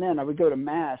 even then I would go to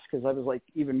mass because I was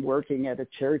even working at a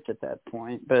church at that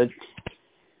point. But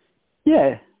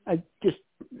yeah, I just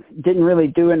didn't really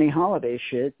do any holiday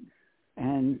shit.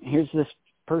 And here's this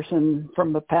person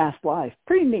from a past life.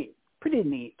 Pretty neat.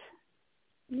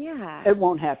 Yeah. It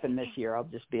won't happen this year. I'll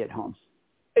just be at home.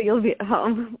 You'll be at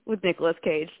home with Nicolas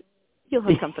Cage. You'll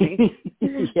have company.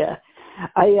 Yeah.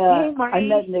 Hey, I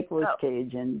met Nicolas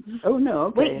Cage and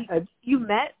okay. Wait, you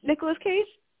met Nicolas Cage?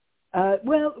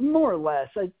 Well, more or less.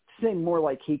 I'd say more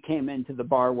like he came into the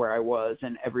bar where I was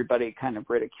and everybody kind of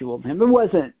ridiculed him. It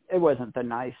wasn't the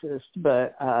nicest,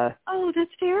 but oh,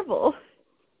 that's terrible.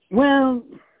 Well,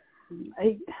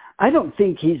 I don't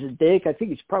think he's a dick. I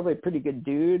think he's probably a pretty good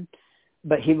dude,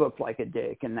 but he looked like a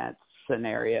dick in that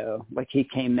scenario. He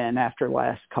came in after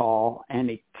last call and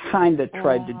he kind of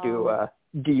tried to do a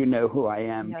do you know who I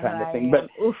am kind of thing, but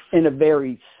in a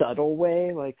very subtle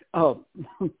way,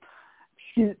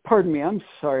 pardon me, I'm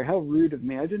sorry, how rude of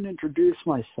me. I didn't introduce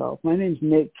myself. My name's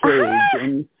Nick Cage.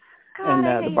 And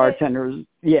the bartender was,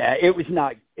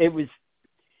 it was,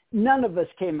 none of us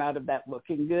came out of that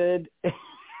looking good.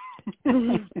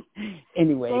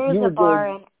 Anyway, there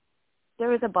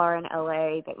was a bar in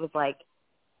LA that was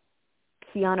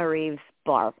Keanu Reeves'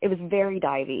 bar. It was very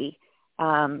divey.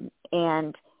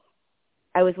 And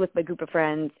I was with my group of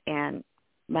friends and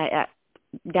my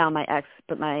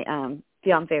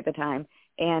fiance at the time.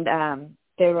 And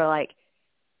they were like,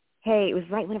 hey, it was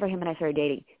right whenever him and I started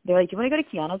dating. They were like, do you want to go to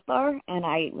Keanu's bar? And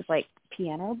I was like,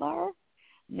 piano bar?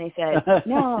 And they said,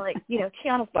 no,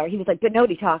 Keanu's bar. He was like, but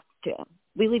nobody talks to him.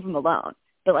 We leave him alone.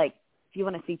 But if you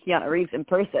want to see Keanu Reeves in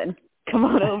person, come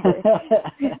on over. So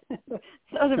it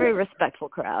was a very respectful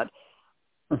crowd.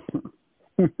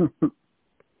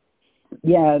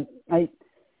 Yeah, I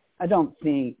don't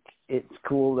think it's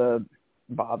cool to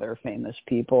bother famous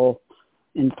people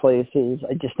in places.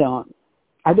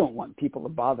 I don't want people to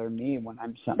bother me when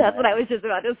I'm somewhere. That's what I was just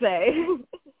about to say.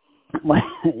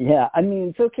 Yeah, I mean,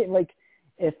 it's okay.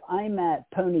 If I'm at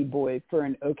Pony Boy for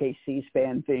an OKC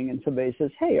span thing and somebody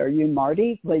says, hey, are you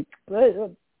Marty?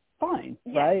 Fine,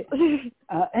 right?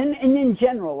 And in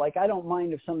general, I don't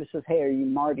mind if somebody says, hey, are you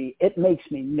Marty? It makes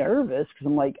me nervous because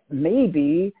I'm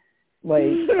maybe,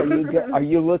 are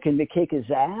you looking to kick his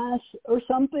ass or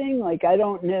something? I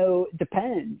don't know.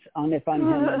 Depends on if I'm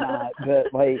him or not.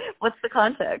 But what's the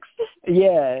context?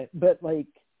 Yeah, but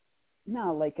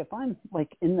no, if I'm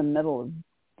in the middle of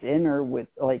dinner with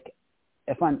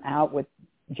if I'm out with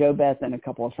Joe Beth and a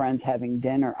couple of friends having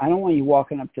dinner, I don't want you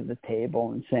walking up to the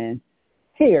table and saying,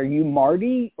 hey, are you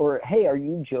Marty? Or, hey, are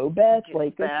you Joe Beth?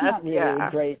 It's not really a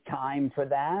great time for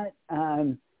that.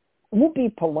 We'll be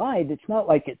polite. It's not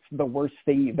like it's the worst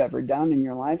thing you've ever done in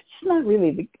your life. It's not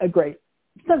really a great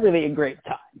time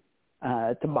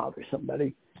to bother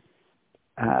somebody.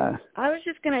 I was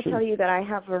just going to tell you that I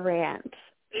have a rant.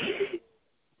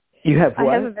 You have what?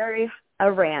 I have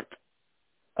a rant.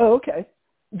 Oh, okay.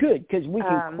 Good, because we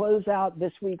can close out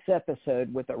this week's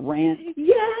episode with a rant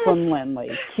from Linley.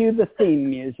 Cue the theme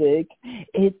music.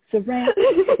 It's a rant.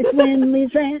 It's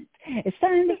Linley's rant. It's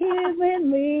time to hear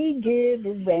Linley give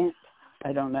a rant.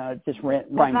 I don't know. Just rhymed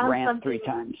rant 3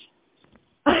 times.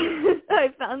 I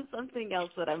found something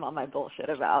else that I'm on my bullshit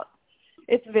about.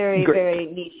 It's very, very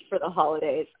niche for the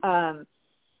holidays.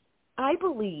 I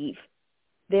believe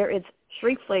there is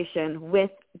shrinkflation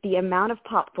with the amount of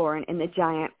popcorn in the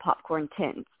giant popcorn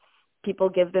tins. People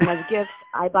give them as gifts.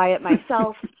 I buy it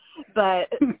myself,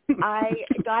 but I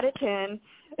got a tin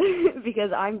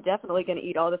because I'm definitely going to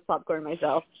eat all this popcorn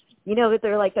myself. You know that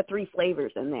there are the 3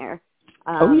 flavors in there.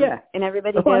 And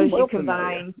everybody knows you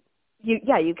combine. You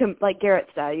can Garrett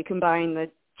style. You combine the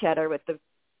cheddar with the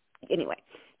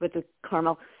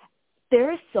caramel.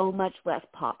 There is so much less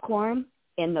popcorn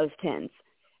in those tins.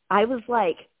 I was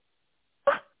like,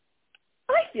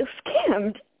 I feel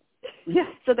scammed. Yeah.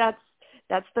 So that's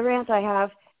the rant I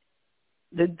have.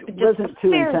 It wasn't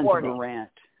too intense of a rant.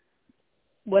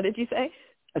 What did you say?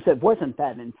 I said, wasn't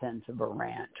that intense of a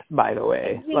rant, by the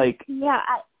way?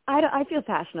 I feel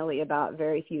passionately about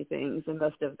very few things, and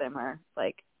most of them are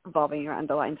like revolving around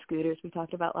the line scooters we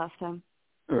talked about last time.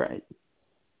 Right.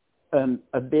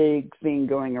 A big thing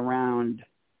going around,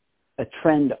 a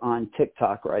trend on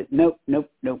TikTok, right? Nope,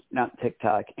 not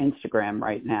TikTok. Instagram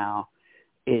right now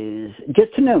is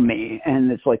get to know me,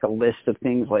 and it's like a list of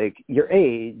things like your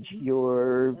age,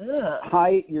 your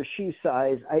height, your shoe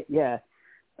size.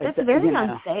 That's very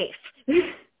unsafe.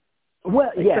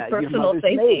 Well, like your personal mother's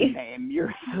safety. maiden name,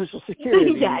 your social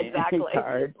security exactly.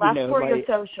 card. Last for your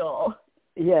social.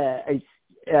 Yeah,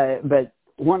 but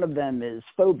one of them is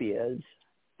phobias,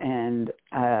 and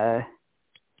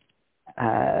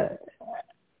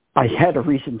I had a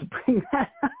reason to bring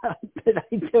that up, but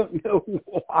I don't know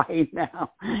why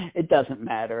now. It doesn't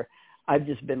matter. I've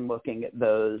just been looking at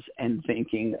those and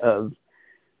thinking of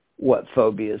what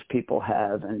phobias people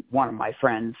have. And one of my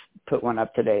friends put one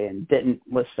up today and didn't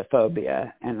list a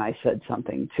phobia. And I said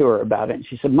something to her about it. And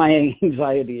she said, my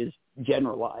anxiety is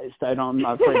generalized. I'm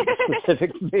not afraid of a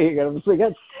specific thing. I was like,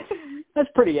 that's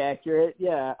pretty accurate.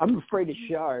 Yeah, I'm afraid of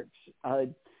sharks.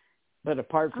 But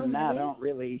apart from that, I don't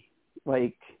really,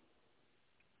 I'm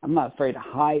not afraid of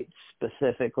heights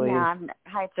specifically. Yeah,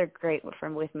 heights are great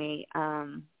with me.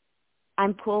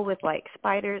 I'm cool with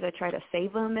spiders. I try to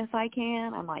save them if I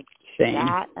can. I'm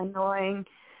that annoying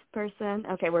person.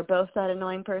 Okay, we're both that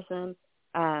annoying person.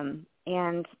 And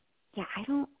yeah,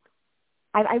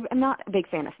 I'm not a big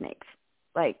fan of snakes.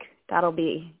 That'll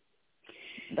be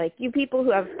you people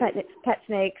who have pet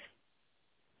snakes.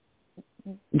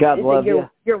 God love you.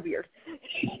 You're weird.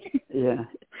 Yeah.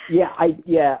 I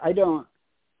don't.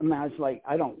 I mean,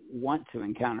 I don't want to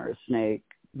encounter a snake,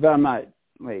 but I'm not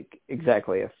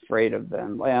exactly afraid of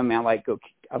them. I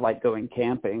like going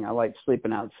camping. I like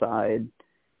sleeping outside,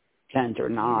 tent or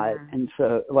not. Yeah. And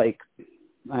so I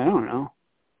don't know,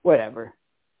 whatever.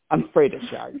 I'm afraid of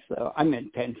sharks, though. I'm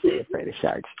intensely afraid of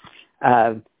sharks.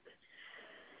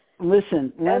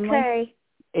 Listen, Linley, okay.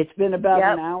 It's been about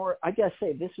an hour. I gotta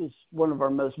say, this was one of our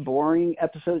most boring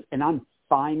episodes, and I'm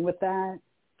fine with that.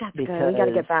 That's good. We got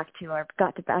to get back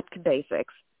to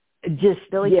basics. Just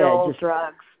Billy Joel,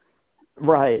 drugs.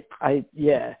 Right.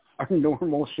 Our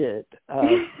normal shit.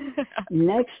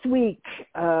 Next week,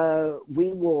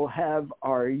 we will have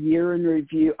our year in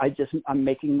review. I'm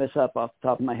making this up off the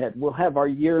top of my head. We'll have our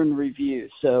year in review.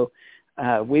 So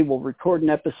we will record an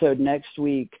episode next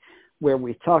week where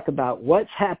we talk about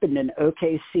what's happened in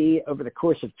OKC over the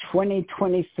course of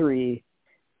 2023.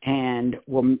 And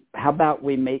how about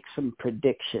we make some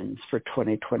predictions for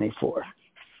 2024?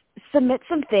 Submit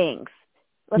some things.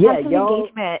 Let's have some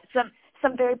engagement,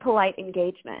 some very polite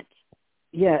engagement.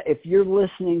 Yeah, if you're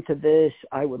listening to this,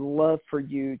 I would love for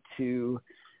you to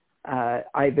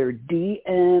either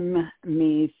DM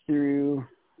me through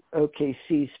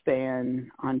OKC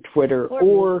Span on Twitter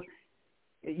or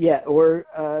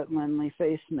Linley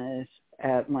Faye Smith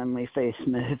at Linley Faye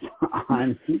Smith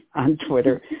on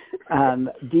Twitter.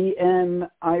 DM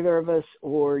either of us,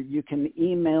 or you can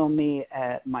email me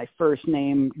at my first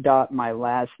name my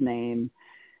last name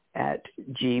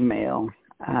 @gmail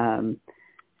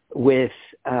with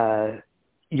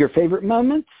your favorite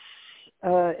moments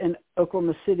in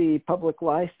Oklahoma City public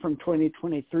life from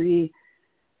 2023,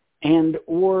 and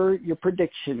or your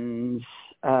predictions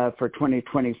for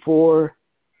 2024,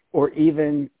 or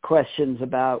even questions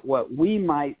about what we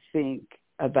might think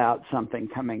about something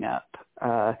coming up.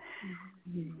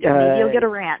 Maybe you'll get a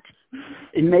rant.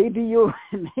 Maybe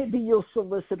you'll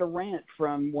solicit a rant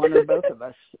from one or both of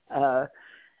us,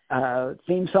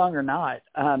 theme song or not.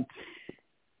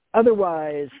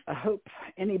 Otherwise, I hope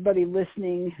anybody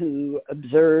listening who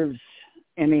observes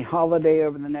any holiday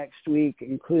over the next week,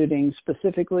 including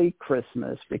specifically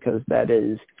Christmas, because that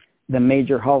is the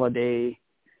major holiday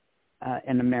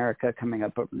in America coming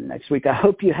up over the next week. I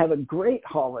hope you have a great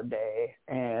holiday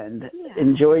and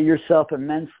enjoy yourself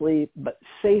immensely, but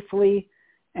safely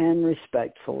and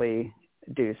respectfully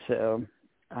do so.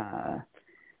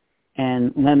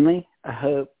 And Linley, I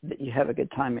hope that you have a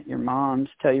good time at your mom's.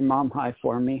 Tell your mom hi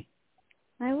for me.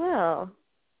 I will.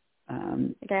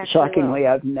 Shockingly,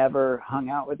 I've never hung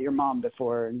out with your mom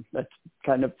before, and that's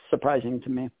kind of surprising to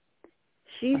me.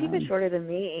 She's even shorter than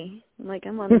me.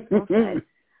 I'm on the small side.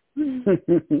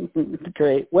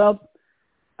 Great. Well,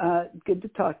 good to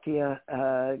talk to you.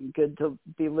 Good to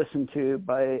be listened to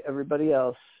by everybody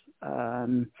else.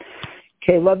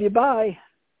 Okay, love you. Bye.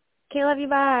 Okay, love you.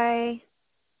 Bye.